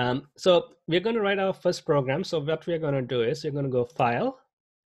 So we're going to write our first program. So what we're going to do is we're going to go File,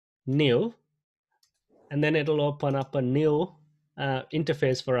 New, and then it'll open up a new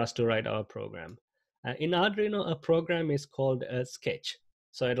interface for us to write our program. In Arduino, a program is called a sketch.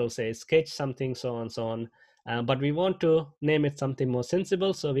 So it'll say sketch something, so on, so on. But we want to name it something more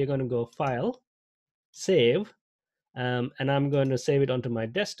sensible. So we're going to go File, Save, and I'm going to save it onto my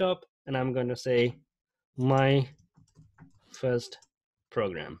desktop, and I'm going to say my first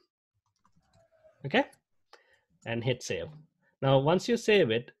program. Okay, and hit save. Now, once you save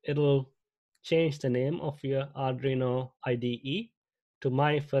it, it'll change the name of your Arduino IDE to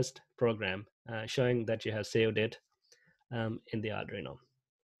my first program, showing that you have saved it in the Arduino.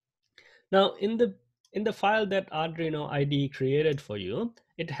 Now, in the file that Arduino IDE created for you,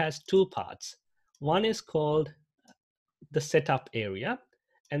 it has two parts. One is called the setup area,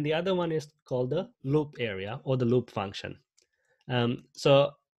 and the other one is called the loop area or the loop function.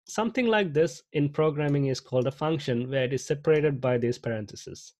 So something like this in programming is called a function, where it is separated by these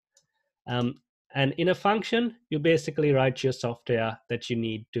parentheses. And in a function, you basically write your software that you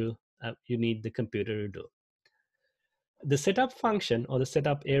need the computer to do. the setup function or the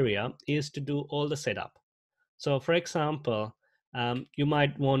setup area is to do all the setup. So for example, you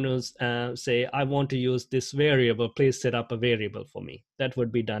might want to say, I want to use this variable, please set up a variable for me. That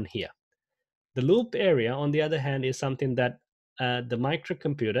would be done here. The loop area, on the other hand, is something that the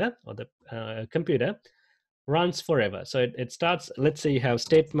microcomputer or the computer runs forever. So it starts, let's say you have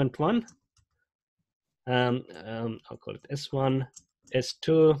statement 1, I'll call it S1,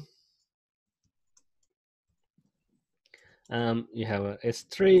 S2, you have a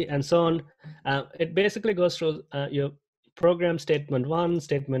S3 and so on. It basically goes through your program statement 1,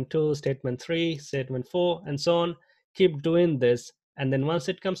 statement 2, statement 3, statement 4, and so on. Keep doing this. And then once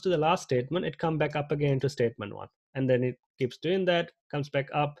it comes to the last statement, it comes back up again to statement 1. And then it keeps doing that, comes back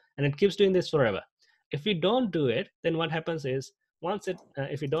up, and it keeps doing this forever. If we don't do it, then what happens is, once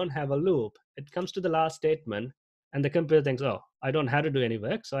if you don't have a loop, it comes to the last statement, and the computer thinks, oh, I don't have to do any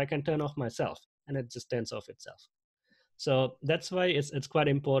work, so I can turn off myself. And it just turns off itself. So that's why it's quite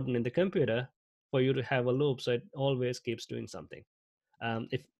important in the computer for you to have a loop, so it always keeps doing something.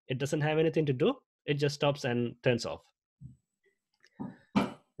 If it doesn't have anything to do, it just stops and turns off.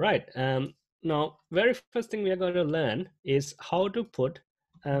 Right. Now, very first thing we are going to learn is how to put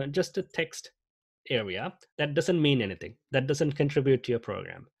just a text area that doesn't mean anything, that doesn't contribute to your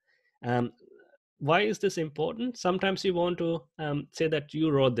program. Why is this important? Sometimes you want to say that you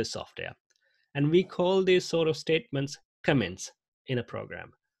wrote this software. And we call these sort of statements comments in a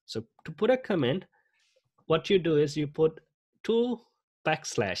program. So to put a comment, what you do is you put 2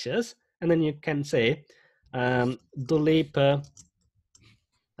 backslashes, and then you can say Duleepa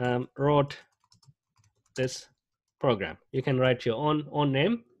wrote this program. You can write your own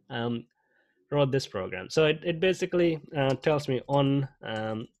name, wrote this program. So it basically tells me on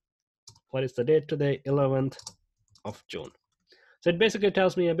what is the date today, 11th of June. So it basically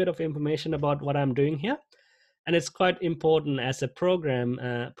tells me a bit of information about what I'm doing here. And it's quite important as a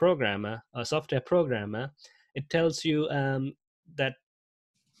programmer, a software programmer. It tells you that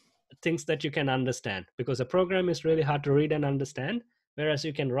things that you can understand, because a program is really hard to read and understand, whereas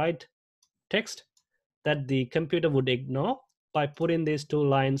you can write text that the computer would ignore by putting these 2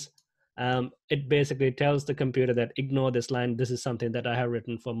 lines. It basically tells the computer that ignore this line. This is something that I have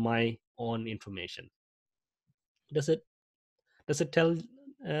written for my own information. Does it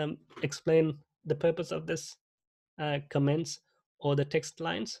explain the purpose of this comments or the text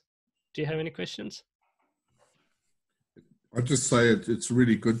lines? Do you have any questions? I'd just say it's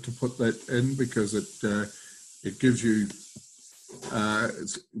really good to put that in, because it gives you,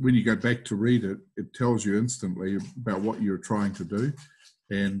 when you go back to read it, it tells you instantly about what you're trying to do.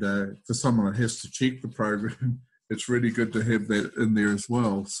 And for someone that has to check the program, it's really good to have that in there as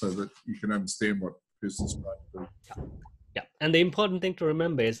well, so that you can understand what the person's trying to do. Yeah, and the important thing to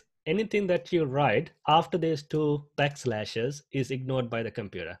remember is anything that you write after these 2 backslashes is ignored by the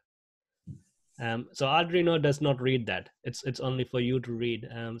computer. So Arduino does not read that. It's only for you to read.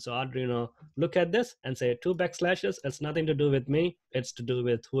 So Arduino look at this and say 2 backslashes. It's nothing to do with me. It's to do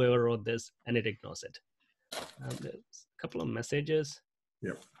with whoever wrote this, and it ignores it. There's a couple of messages.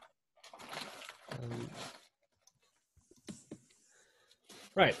 Yep.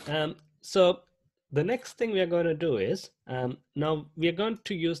 Right. So the next thing we are going to do is, now we are going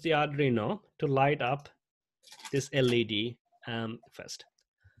to use the Arduino to light up this LED first.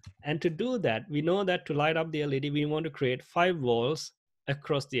 And to do that, we know that to light up the LED, we want to create 5 volts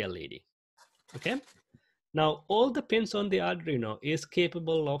across the LED. Okay. Now, all the pins on the Arduino is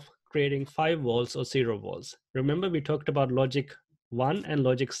capable of creating 5 volts or 0 volts. Remember, we talked about logic 1 and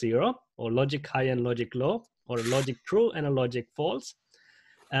logic 0, or logic high and logic low, or a logic true and a logic false.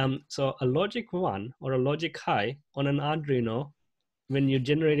 So a logic 1 or a logic high on an Arduino, when you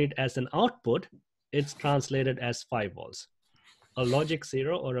generate it as an output, it's translated as 5 volts. A logic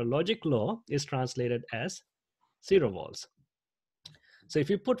 0 or a logic low is translated as 0 volts. So if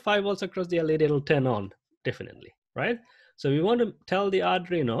you put 5 volts across the LED, it'll turn on, definitely, right? So we want to tell the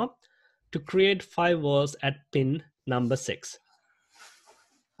Arduino to create 5 volts at pin number 6.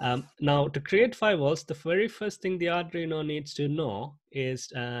 Now, to create 5 volts, the very first thing the Arduino needs to know is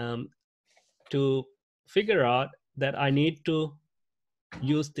to figure out that I need to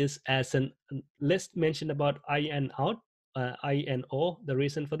use this as an, let's mention about I and out, I and O, the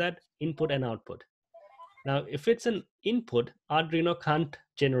reason for that, input and output. Now, if it's an input, Arduino can't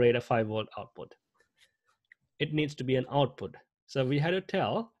generate a 5 volt output. It needs to be an output. So we had to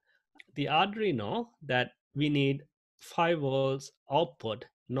tell the Arduino that we need 5 volts output,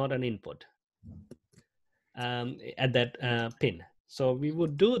 not an input, at that pin. So we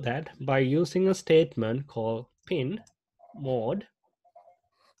would do that by using a statement called pin mode,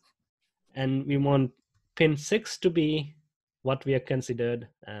 and we want pin 6 to be what we are concerned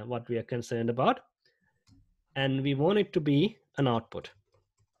about, and we want it to be an output.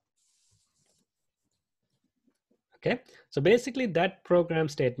 Okay, so basically that program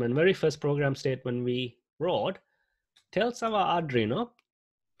statement, very first program statement we wrote, tells our Arduino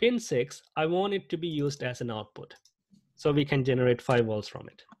pin 6, I want it to be used as an output, so we can generate 5 volts from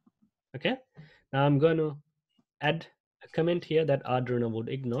it. Okay, now I'm going to add a comment here that Arduino would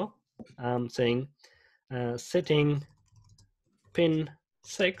ignore. I'm saying setting pin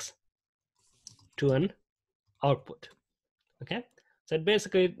 6 to an output. Okay, so it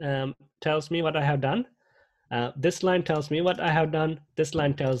basically tells me what I have done. This line tells me what I have done. This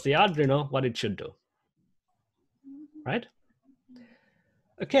line tells the Arduino what it should do. Right?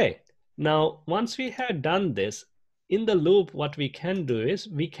 Okay, now once we have done this, in the loop, what we can do is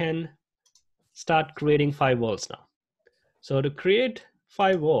we can start creating 5 volts now. So to create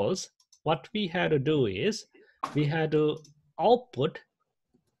 5 volts, what we had to do is we had to output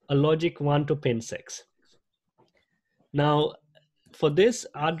a logic 1 to pin 6. Now, for this,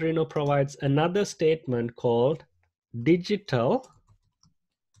 Arduino provides another statement called digital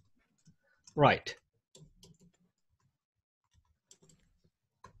write.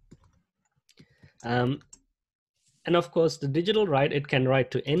 And of course, the digital write, it can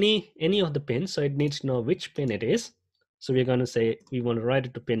write to any of the pins, so it needs to know which pin it is. So we're going to say we want to write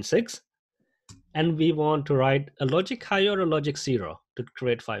it to pin 6, and we want to write a logic high or a logic 0 to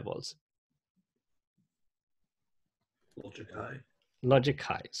create 5 volts. Logic high. Logic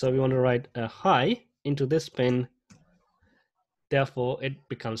high. So we want to write a high into this pin, therefore it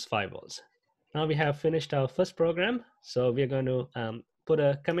becomes 5 volts. Now we have finished our first program, so we're going to put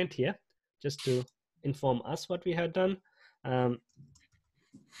a comment here just to inform us what we have done.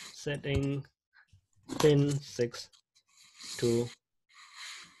 Setting pin 6 to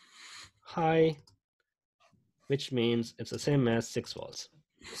high, which means it's the same as 6 volts.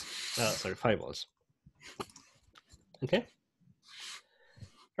 Sorry, 5 volts. Okay.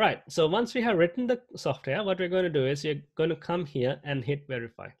 Right, so once we have written the software, what we're going to do is you're going to come here and hit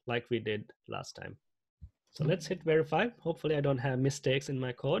verify like we did last time. So let's hit verify. Hopefully I don't have mistakes in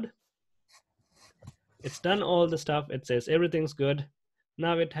my code. It's done all the stuff. It says everything's good.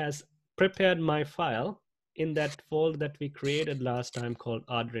 Now it has prepared my file in that folder that we created last time called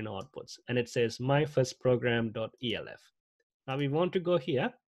Arduino outputs. And it says my first program.elf. Now we want to go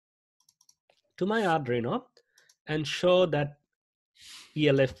here to my Arduino and show that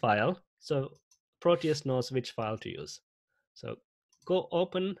ELF file, so Proteus knows which file to use. So go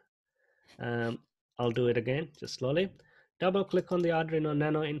open, I'll do it again, just slowly. Double click on the Arduino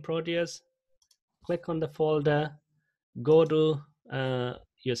Nano in Proteus, click on the folder, go to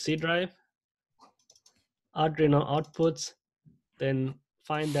your C drive, Arduino outputs, then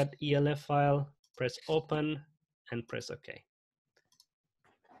find that ELF file, press open and press OK.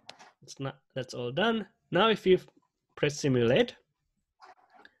 That's all done. Now if you press simulate,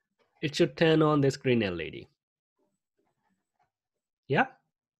 it should turn on this green LED. Yeah?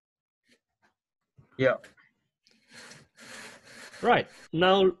 Yeah. Right,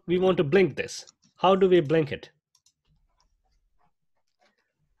 now we want to blink this. How do we blink it?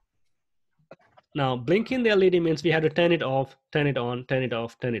 Now, blinking the LED means we have to turn it off, turn it on, turn it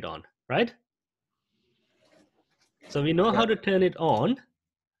off, turn it on, right? So we know how to turn it on.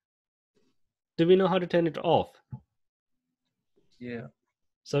 Do we know how to turn it off? Yeah.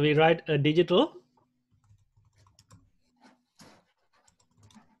 So we write a digital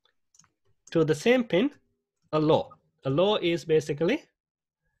to the same pin, a low. A low is basically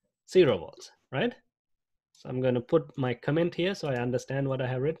 0 volts, right? So I'm going to put my comment here so I understand what I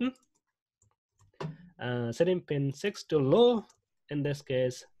have written. Setting pin 6 to low, in this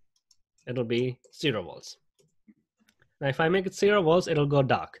case, it'll be 0 volts. Now, if I make it 0 volts, it'll go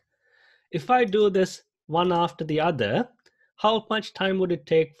dark. If I do this one after the other, how much time would it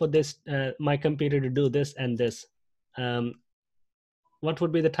take for this my computer to do this and this? What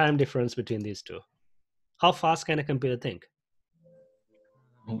would be the time difference between these two? How fast can a computer think?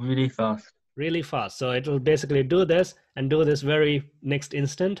 Really fast. Really fast. So it will basically do this and do this very next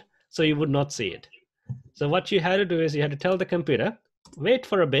instant, so you would not see it. So what you had to do is you had to tell the computer, wait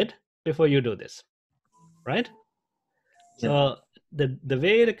for a bit before you do this, right? So the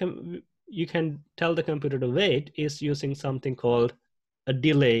way you can tell the computer to wait is using something called a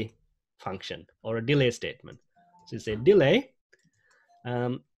delay function or a delay statement. So you say delay,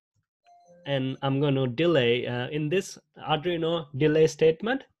 and I'm going to delay in this Arduino delay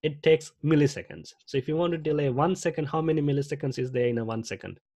statement, it takes milliseconds. So if you want to delay 1 second, how many milliseconds is there in a 1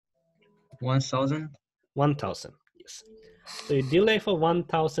 second? 1000. 1000, yes. So you delay for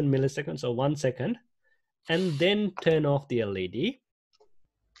 1000 milliseconds or 1 second, and then turn off the LED.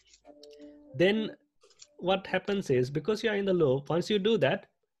 Then what happens is, because you're in the loop, once you do that,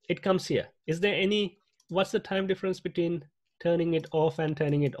 it comes here. Is there any, what's the time difference between turning it off and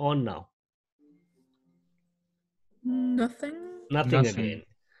turning it on now? Nothing. Nothing Nothing. again.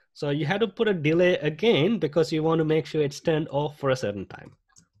 So you had to put a delay again because you want to make sure it's turned off for a certain time.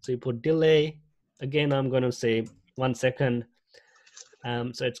 So you put delay. Again, I'm going to say 1 second.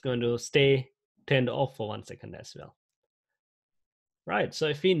 So it's going to stay turned off for 1 second as well. Right, so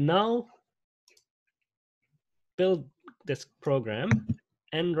if we now build this program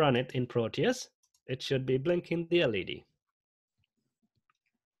and run it in Proteus, it should be blinking the LED.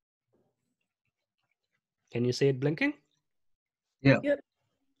 Can you see it blinking? Yeah. Yep.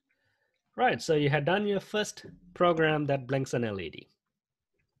 Right, so you had done your first program that blinks an LED.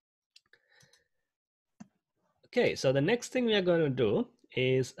 Okay, so the next thing we are going to do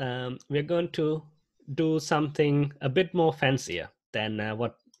is we're going to do something a bit more fancier than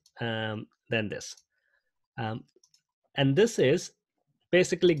this. And this is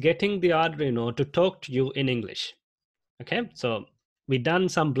basically getting the Arduino to talk to you in English. Okay, so we've done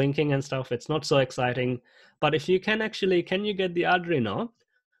some blinking and stuff. It's not so exciting, but if you can actually, can you get the Arduino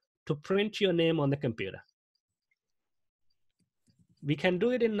to print your name on the computer? We can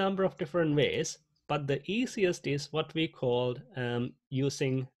do it in a number of different ways, but the easiest is what we called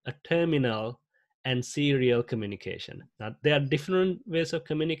using a terminal and serial communication. Now, there are different ways of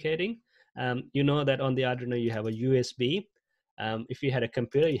communicating. You know that on the Arduino, you have a USB. If you had a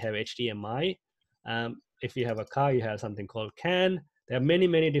computer, you have HDMI. If you have a car, you have something called CAN. There are many,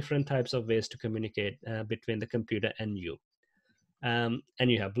 many different types of ways to communicate between the computer and you. And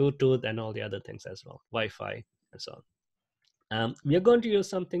you have Bluetooth and all the other things as well, Wi-Fi and so on. We are going to use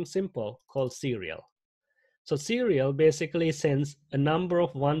something simple called serial. So serial basically sends a number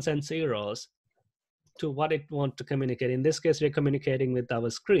of ones and zeros to what it wants to communicate. In this case, we're communicating with our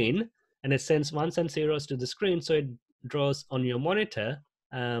screen, and it sends ones and zeros to the screen, so it draws on your monitor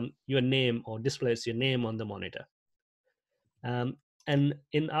your name, or displays your name on the monitor. And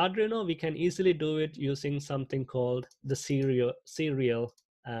in Arduino, we can easily do it using something called the serial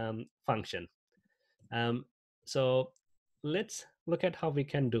function. So let's look at how we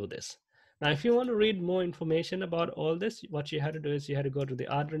can do this. Now, if you want to read more information about all this, what you had to do is you had to go to the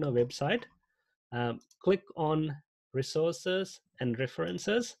Arduino website, click on resources and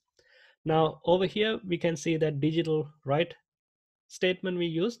references. Now, over here, we can see that digital write statement we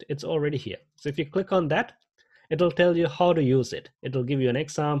used, it's already here. So if you click on that, it'll tell you how to use it. It'll give you an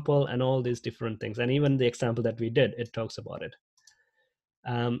example and all these different things. And even the example that we did, it talks about it.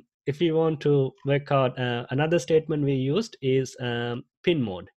 If you want to work out another statement we used is pin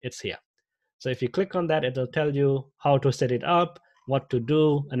mode. It's here. So if you click on that, it'll tell you how to set it up, what to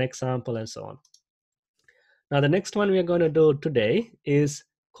do, an example, and so on. Now, the next one we're going to do today is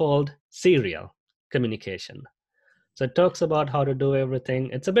called serial communication. So it talks about how to do everything.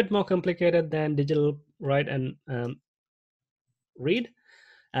 It's a bit more complicated than digital write and read.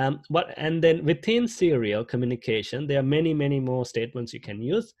 And then within serial communication, there are many, many more statements you can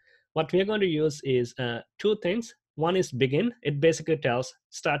use. What we're going to use is two things. One is begin. It basically tells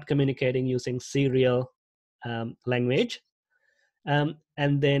start communicating using serial language. And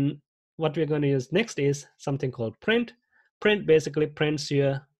then what we're going to use next is something called print. Print basically prints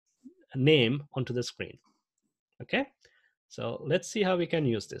your name onto the screen. Okay, so let's see how we can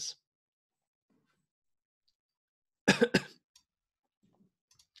use this.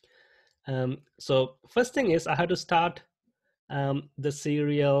 So first thing is I had to start the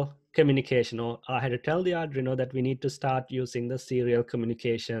serial communication, or I had to tell the Arduino that we need to start using the serial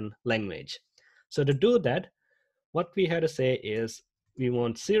communication language. So to do that, what we had to say is we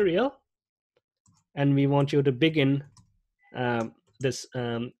want serial, and we want you to begin this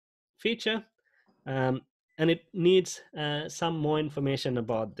feature, and it needs some more information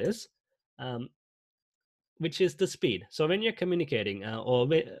about this, which is the speed. So when you're communicating,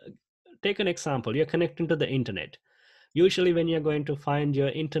 take an example, you're connecting to the internet. Usually when you're going to find your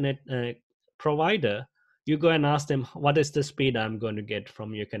internet provider, you go and ask them, what is the speed I'm going to get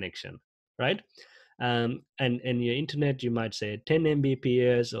from your connection, right? And your internet, you might say 10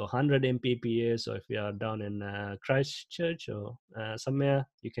 Mbps or 100 Mbps, or if you are down in Christchurch or somewhere,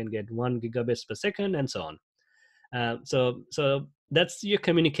 you can get 1 gigabits per second and so on. So that's your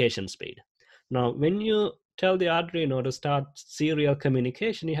communication speed. Now, when you tell the Arduino to start serial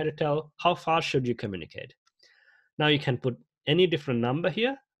communication, you had to tell how fast should you communicate. Now you can put any different number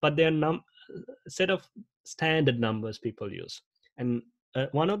here, but there are set of standard numbers people use. And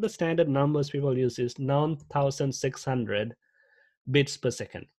one of the standard numbers people use is 9,600 bits per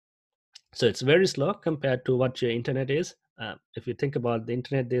second. So it's very slow compared to what your internet is. If you think about the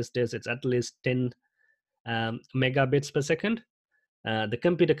internet these days, it's at least 10 megabits per second. The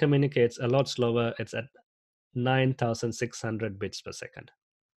computer communicates a lot slower. It's at 9,600 bits per second.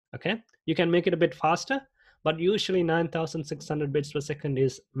 Okay, you can make it a bit faster, but usually 9,600 bits per second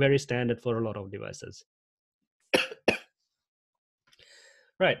is very standard for a lot of devices.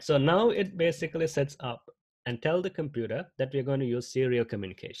 Right, so now it basically sets up and tell the computer that we're going to use serial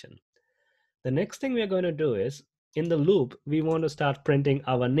communication. The next thing we're going to do is, in the loop, we want to start printing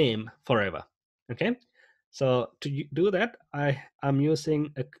our name forever. Okay, so to do that, I'm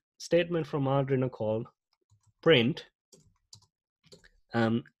using a statement from Arduino called print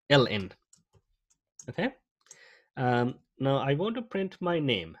ln. Okay, now I want to print my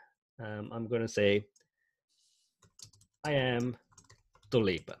name. I'm going to say I am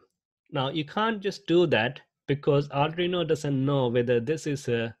Duleepa. Now you can't just do that because Arduino doesn't know whether this is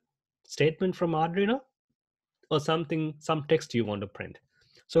a statement from Arduino or something, some text you want to print.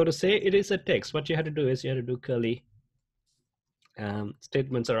 So to say it is a text, what you have to do is you have to do curly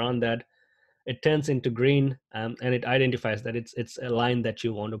statements around that. It turns into green and it identifies that it's a line that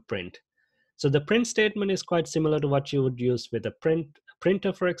you want to print. So the print statement is quite similar to what you would use with a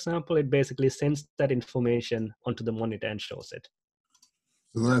printer, for example. It basically sends that information onto the monitor and shows it.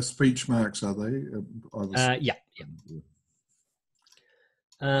 So they're speech marks, are they? Yeah.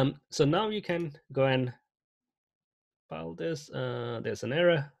 So now you can go and file this. There's an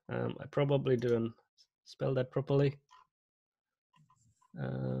error. I probably didn't spell that properly.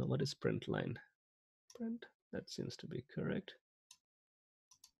 What is print line? Print, that seems to be correct.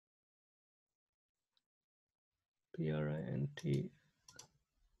 PRINT.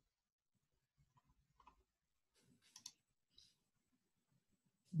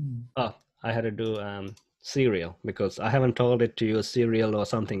 Oh, I had to do serial because I haven't told it to use serial or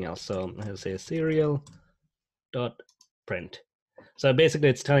something else. So I'll say serial dot print. So basically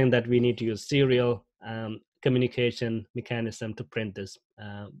it's telling that we need to use serial communication mechanism to print this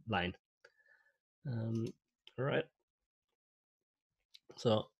line. All right.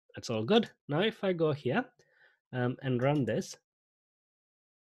 So that's all good. Now if I go here and run this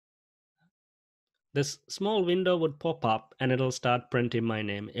small window would pop up and it'll start printing my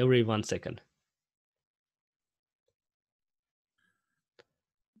name every 1 second.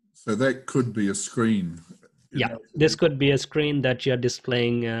 So that could be a screen. Yeah, this could be a screen that you're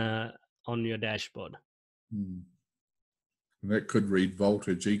displaying on your dashboard. And that could read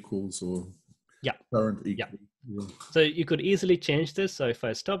voltage equals or current equals. Yeah. So you could easily change this. So if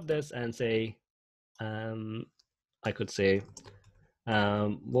I stop this and say, I could say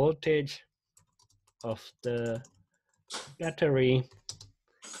voltage of the battery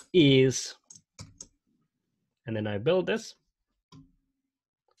is, and then I build this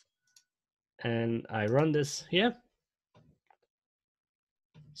and I run this here.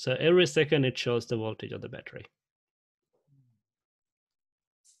 So every second it shows the voltage of the battery.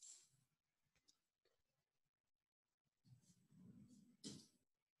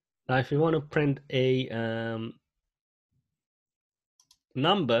 Now, if you want to print a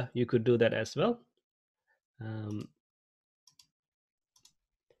number, you could do that as well.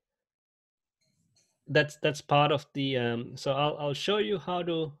 That's part of the. So I'll show you how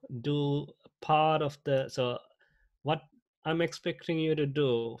to do part of the. So what I'm expecting you to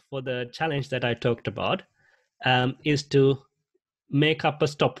do for the challenge that I talked about is to make up a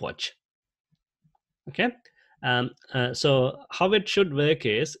stopwatch. Okay. So how it should work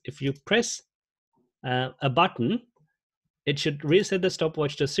is if you press a button, it should reset the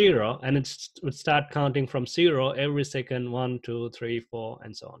stopwatch to 0 and it would start counting from 0 every second, 1, 2, 3, 4,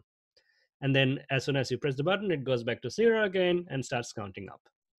 and so on. And then as soon as you press the button, it goes back to 0 again and starts counting up.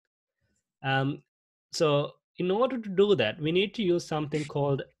 So in order to do that, we need to use something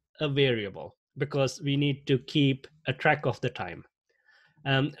called a variable because we need to keep a track of the time.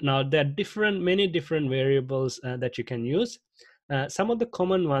 Now there are many different variables that you can use. Some of the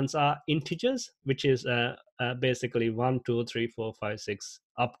common ones are integers, which is basically 1, 2, 3, 4, 5, 6,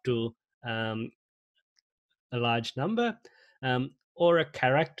 up to a large number, or a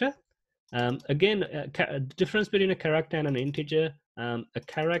character. Again, the difference between a character and an integer, a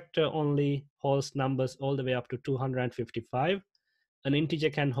character only holds numbers all the way up to 255. An integer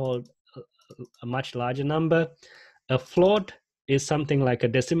can hold a much larger number. A float is something like a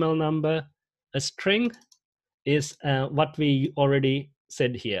decimal number. A string is what we already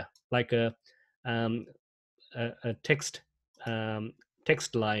said here, like a text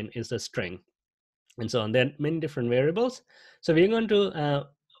line is a string, and so on. There are many different variables. So we're going to,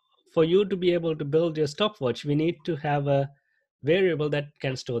 for you to be able to build your stopwatch, we need to have a variable that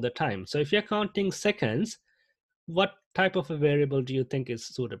can store the time. So if you're counting seconds, what type of a variable do you think is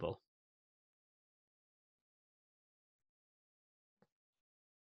suitable?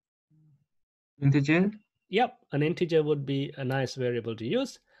 Integer? Yep, an integer would be a nice variable to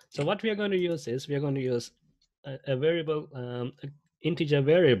use. So what we are going to use is we are going to use a variable, integer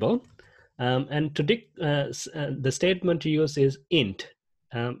variable, and to the statement to use is int.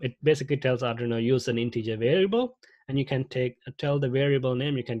 It basically tells Arduino use an integer variable, and you can tell the variable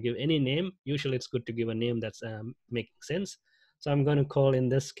name. You can give any name. Usually, it's good to give a name that's making sense. So I'm going to call in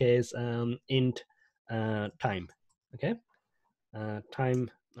this case int time. Okay, time.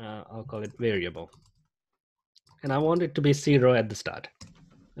 I'll call it variable, and I want it to be 0 at the start.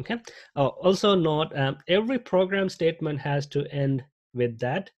 Okay. Also note, every program statement has to end with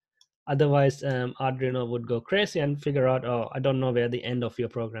that. Otherwise, Arduino would go crazy and figure out, oh, I don't know where the end of your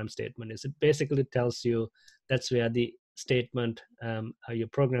program statement is. It basically tells you that's where the statement, your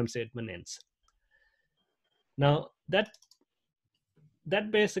program statement ends. Now, that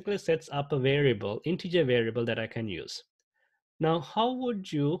basically sets up a variable, integer variable that I can use. Now, how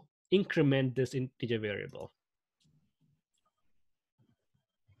would you increment this integer variable?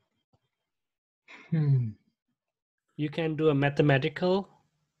 You can do a mathematical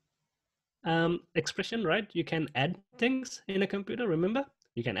expression, right? You can add things in a computer, remember?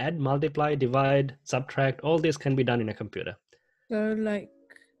 You can add, multiply, divide, subtract. All this can be done in a computer. So like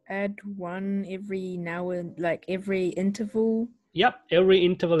add 1 every now and like every interval? Yep, every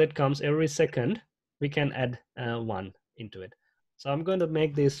interval it comes, every second, we can add 1 into it. So I'm going to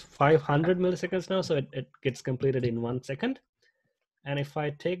make this 500 milliseconds now, so it gets completed in 1 second. And if I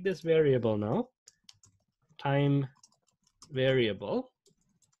take this variable now, time variable,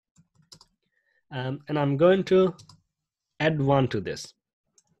 and I'm going to add 1 to this.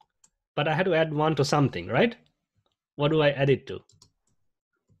 But I had to add 1 to something, right? What do I add it to?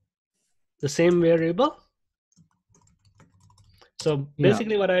 The same variable. So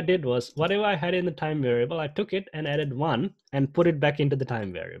basically what I did was, whatever I had in the time variable, I took it and added 1 and put it back into the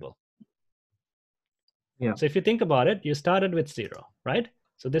time variable. Yeah. So if you think about it, you started with 0, right?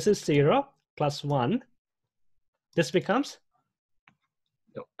 So this is 0 plus 1. This becomes?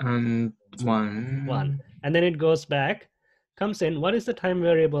 1. 1. And then it goes back, comes in. What is the time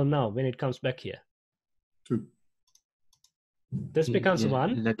variable now when it comes back here? 2. This becomes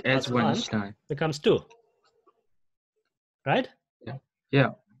 1 like plus 1 each time. becomes 2. Right?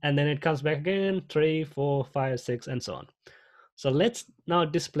 Yeah. And then it comes back again, 3, 4, 5, 6, and so on. So let's now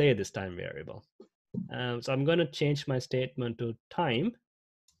display this time variable. So I'm going to change my statement to time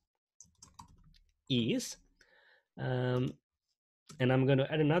is, and I'm going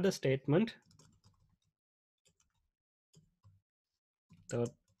to add another statement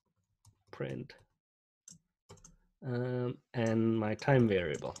dot print and my time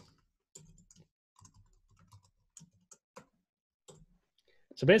variable.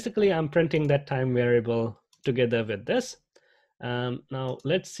 So basically, I'm printing that time variable together with this. Now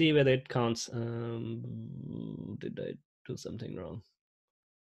let's see whether it counts. Did I do something wrong?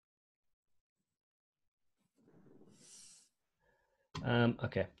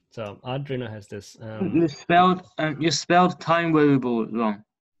 Okay, so Arduino has this. You spelled time variable wrong.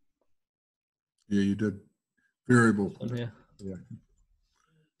 Yeah, you did. Variable. Yeah. Yeah.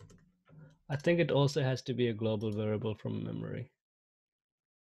 I think it also has to be a global variable from memory.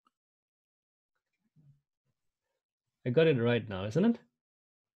 I got it right now, isn't it?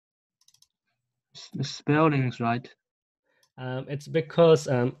 The spelling's right. It's because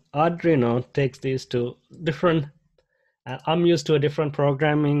Arduino takes these to different. I'm used to a different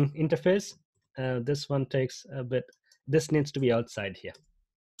programming interface. This one takes a bit. This needs to be outside here.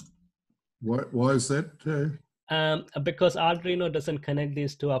 Why is that? Because Arduino doesn't connect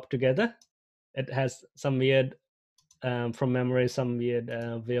these two up together. It has some weird, from memory, some weird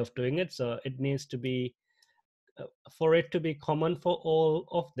way of doing it. So it needs to be, for it to be common for all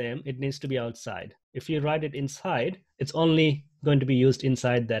of them, it needs to be outside. If you write it inside, it's only going to be used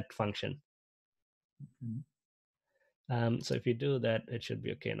inside that function. So if you do that, it should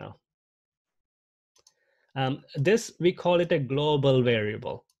be okay now. This, we call it a global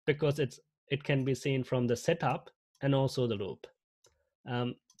variable because it can be seen from the setup and also the loop,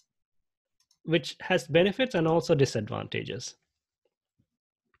 which has benefits and also disadvantages.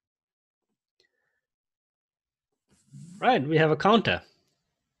 Right, we have a counter.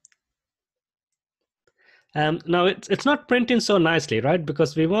 Now it's not printing so nicely, right?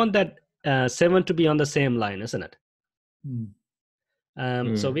 Because we want that 7 to be on the same line, isn't it?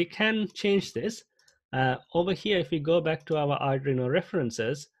 So we can change this. Over here, if we go back to our Arduino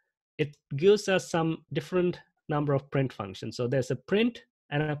references, it gives us some different number of print functions. So there's a print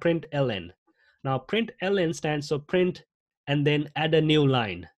and a print ln. Now print ln stands for print and then add a new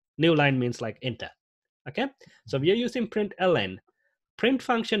line. New line means like enter. Okay, so we are using print ln. Print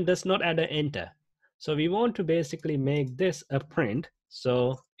function does not add an enter. So we want to basically make this a print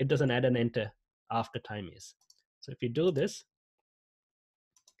so it doesn't add an enter after time is. So if you do this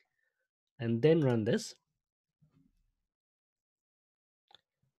and then run this,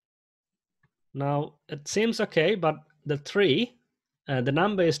 now it seems okay, but the 3, the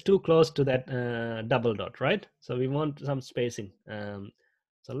number is too close to that double dot, right? So we want some spacing.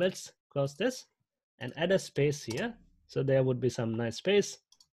 So let's close this and add a space here. So there would be some nice space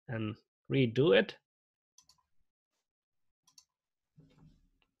and redo it.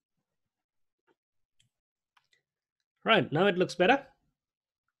 Right, now it looks better.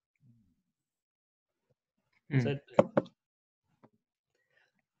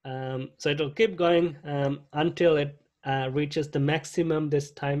 So it'll keep going until it reaches the maximum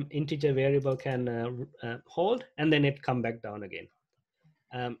this time integer variable can hold, and then it come back down again.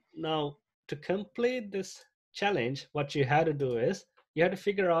 Now, to complete this challenge, what you had to do is you had to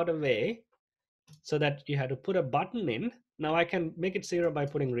figure out a way so that you had to put a button in. Now I can make it 0 by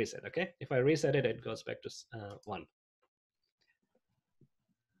putting reset. Okay, if I reset it, it goes back to 1.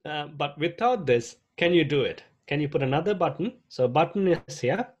 But without this, can you do it? Can you put another button? So button is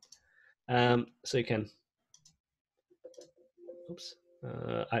here. So you can, oops,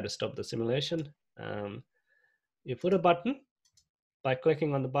 I had to stop the simulation. You put a button by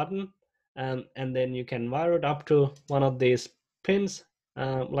clicking on the button, and then you can wire it up to one of these pins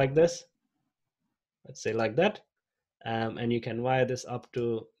like this. Let's say like that. And you can wire this up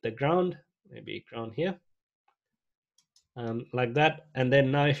to the ground, maybe ground here. Like that. And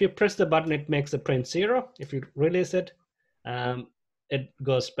then now if you press the button, it makes the print 0. If you release it, it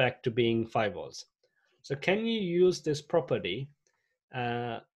goes back to being 5 volts. So can you use this property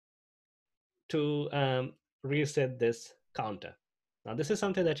to reset this counter? Now this is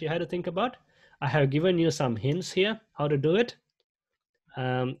something that you had to think about. I have given you some hints here how to do it,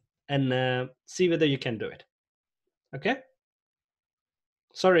 and see whether you can do it. Okay.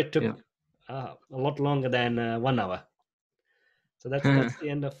 Sorry, it took a lot longer than 1 hour. So that's the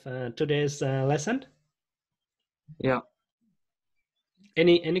end of today's lesson. Yeah.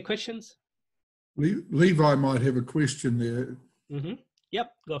 Any questions? Levi might have a question there. Mm-hmm.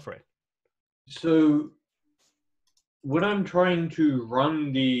 Yep, go for it. So when I'm trying to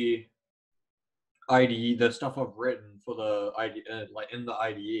run the IDE, the stuff I've written for the IDE, like in the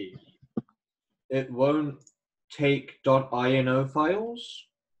IDE, it won't take .ini files.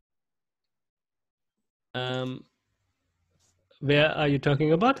 Where are you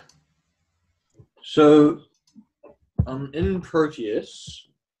talking about? So in Proteus.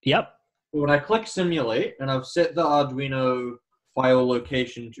 Yep. When I click simulate and I've set the Arduino file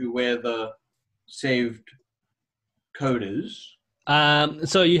location to where the saved code is.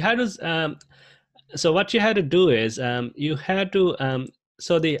 So you had to. So what you had to do is you had to.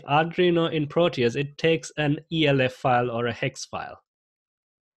 So the Arduino in Proteus, it takes an ELF file or a hex file.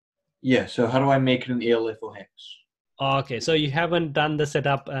 Yeah. So how do I make it an ELF or hex? Okay. So you haven't done the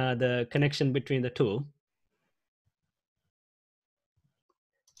setup, the connection between the two.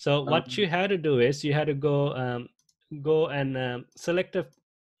 So what you had to do is you had to go and select a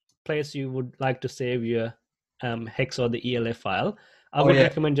place you would like to save your hex or the ELF file. I would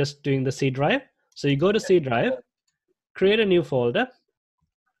recommend just doing the C drive. So you go to C drive, create a new folder.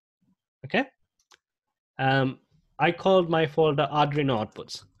 Okay. I called my folder Arduino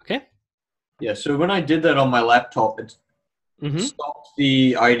outputs. Okay. Yeah. So when I did that on my laptop, it stopped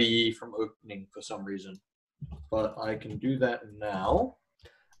the IDE from opening for some reason. But I can do that now.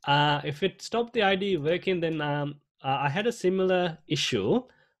 If it stopped the IDE working, then I had a similar issue.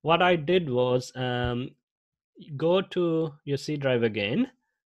 What I did was go to your C drive again,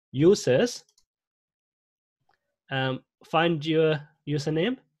 users, find your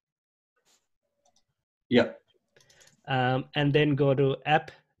username. Yep. And then go to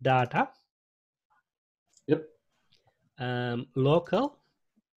app data. Yep. Local.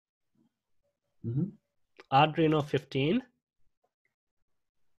 Arduino 15.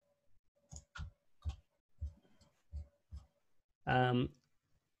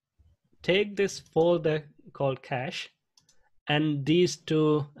 Take this folder called cache and these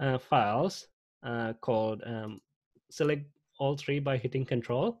two files called select all 3 by hitting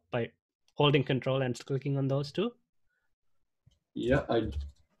control, by holding control and clicking on those 2. Yeah, I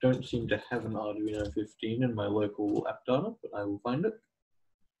don't seem to have an Arduino 15 in my local app data, but I will find it.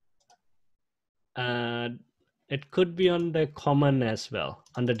 It could be on the common as well,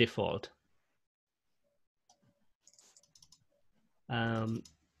 under default.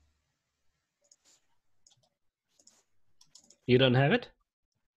 You don't have it?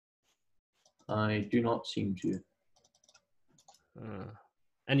 I do not seem to.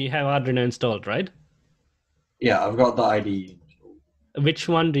 And you have Arduino installed, right? Yeah, I've got the IDE installed. Which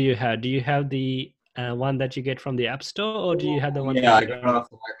one do you have? Do you have the one that you get from the App Store, or do you have the one? Yeah, I got it off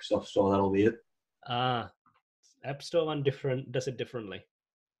the Microsoft Store. That'll be it. App Store one does it differently.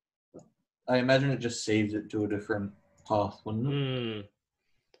 I imagine it just saves it to a different path, wouldn't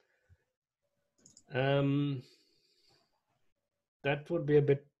it? That would be a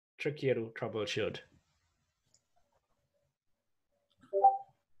bit trickier to troubleshoot.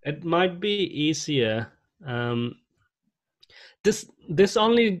 It might be easier. This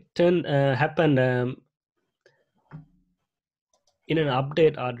only happened in an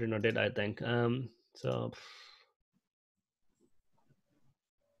update Arduino did, I think. So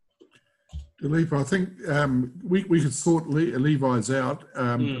Duleepa, I think we could sort Levi's out.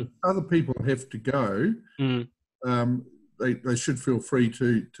 Other people have to go. They should feel free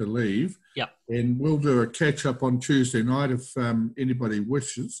to leave. Yeah. And we'll do a catch up on Tuesday night if anybody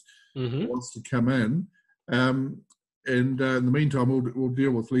wishes, wants to come in. And in the meantime, we'll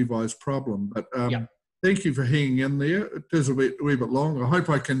deal with Levi's problem. But thank you for hanging in there. It is a wee bit long. I hope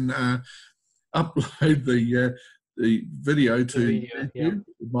I can upload the video to YouTube. Yeah.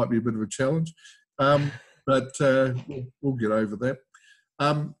 It might be a bit of a challenge, but we'll get over that.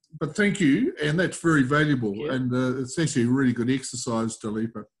 But thank you, and that's very valuable, and it's actually a really good exercise,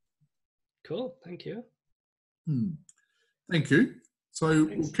 Duleepa. Cool, thank you. Thank you. So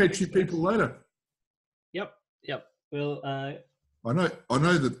we'll catch you people later. Yep. Well, I know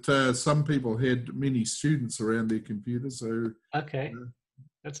that some people had many students around their computers, so okay,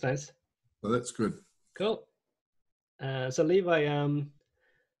 that's nice. So that's good. Cool. So Levi,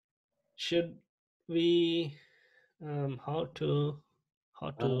 should we how to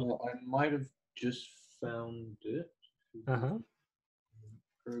I might have just found it.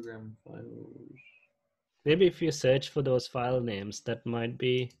 Program files. Maybe if you search for those file names, that might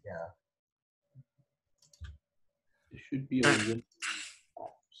be. Yeah. It should be a Windows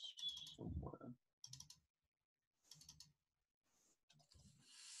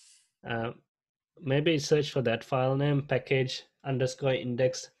somewhere. Maybe search for that file name,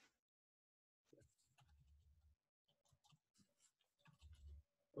 package_index.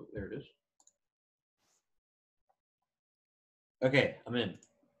 Oh, there it is. Okay, I'm in.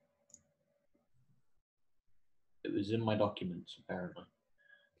 It was in my documents, apparently.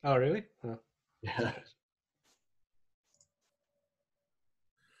 Oh, really? Huh. Yeah.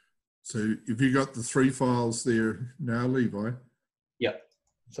 So have you got the 3 files there now, Levi? Yep.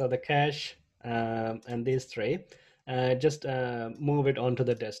 So the cache and these 3, just move it onto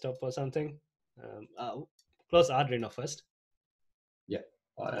the desktop or something. Close Arduino first. Yep.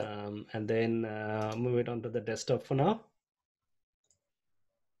 And then move it onto the desktop for now.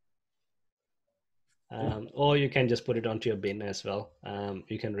 Or you can just put it onto your bin as well.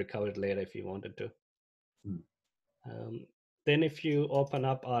 You can recover it later if you wanted to. Then if you open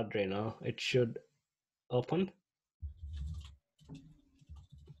up Arduino, it should open.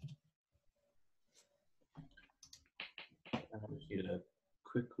 I just need to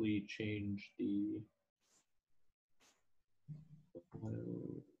quickly change the file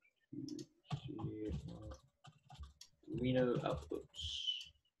to see Arduino outputs.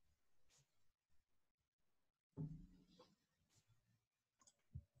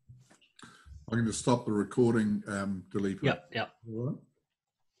 I'm going to stop the recording, Duleepa. Yep. All right.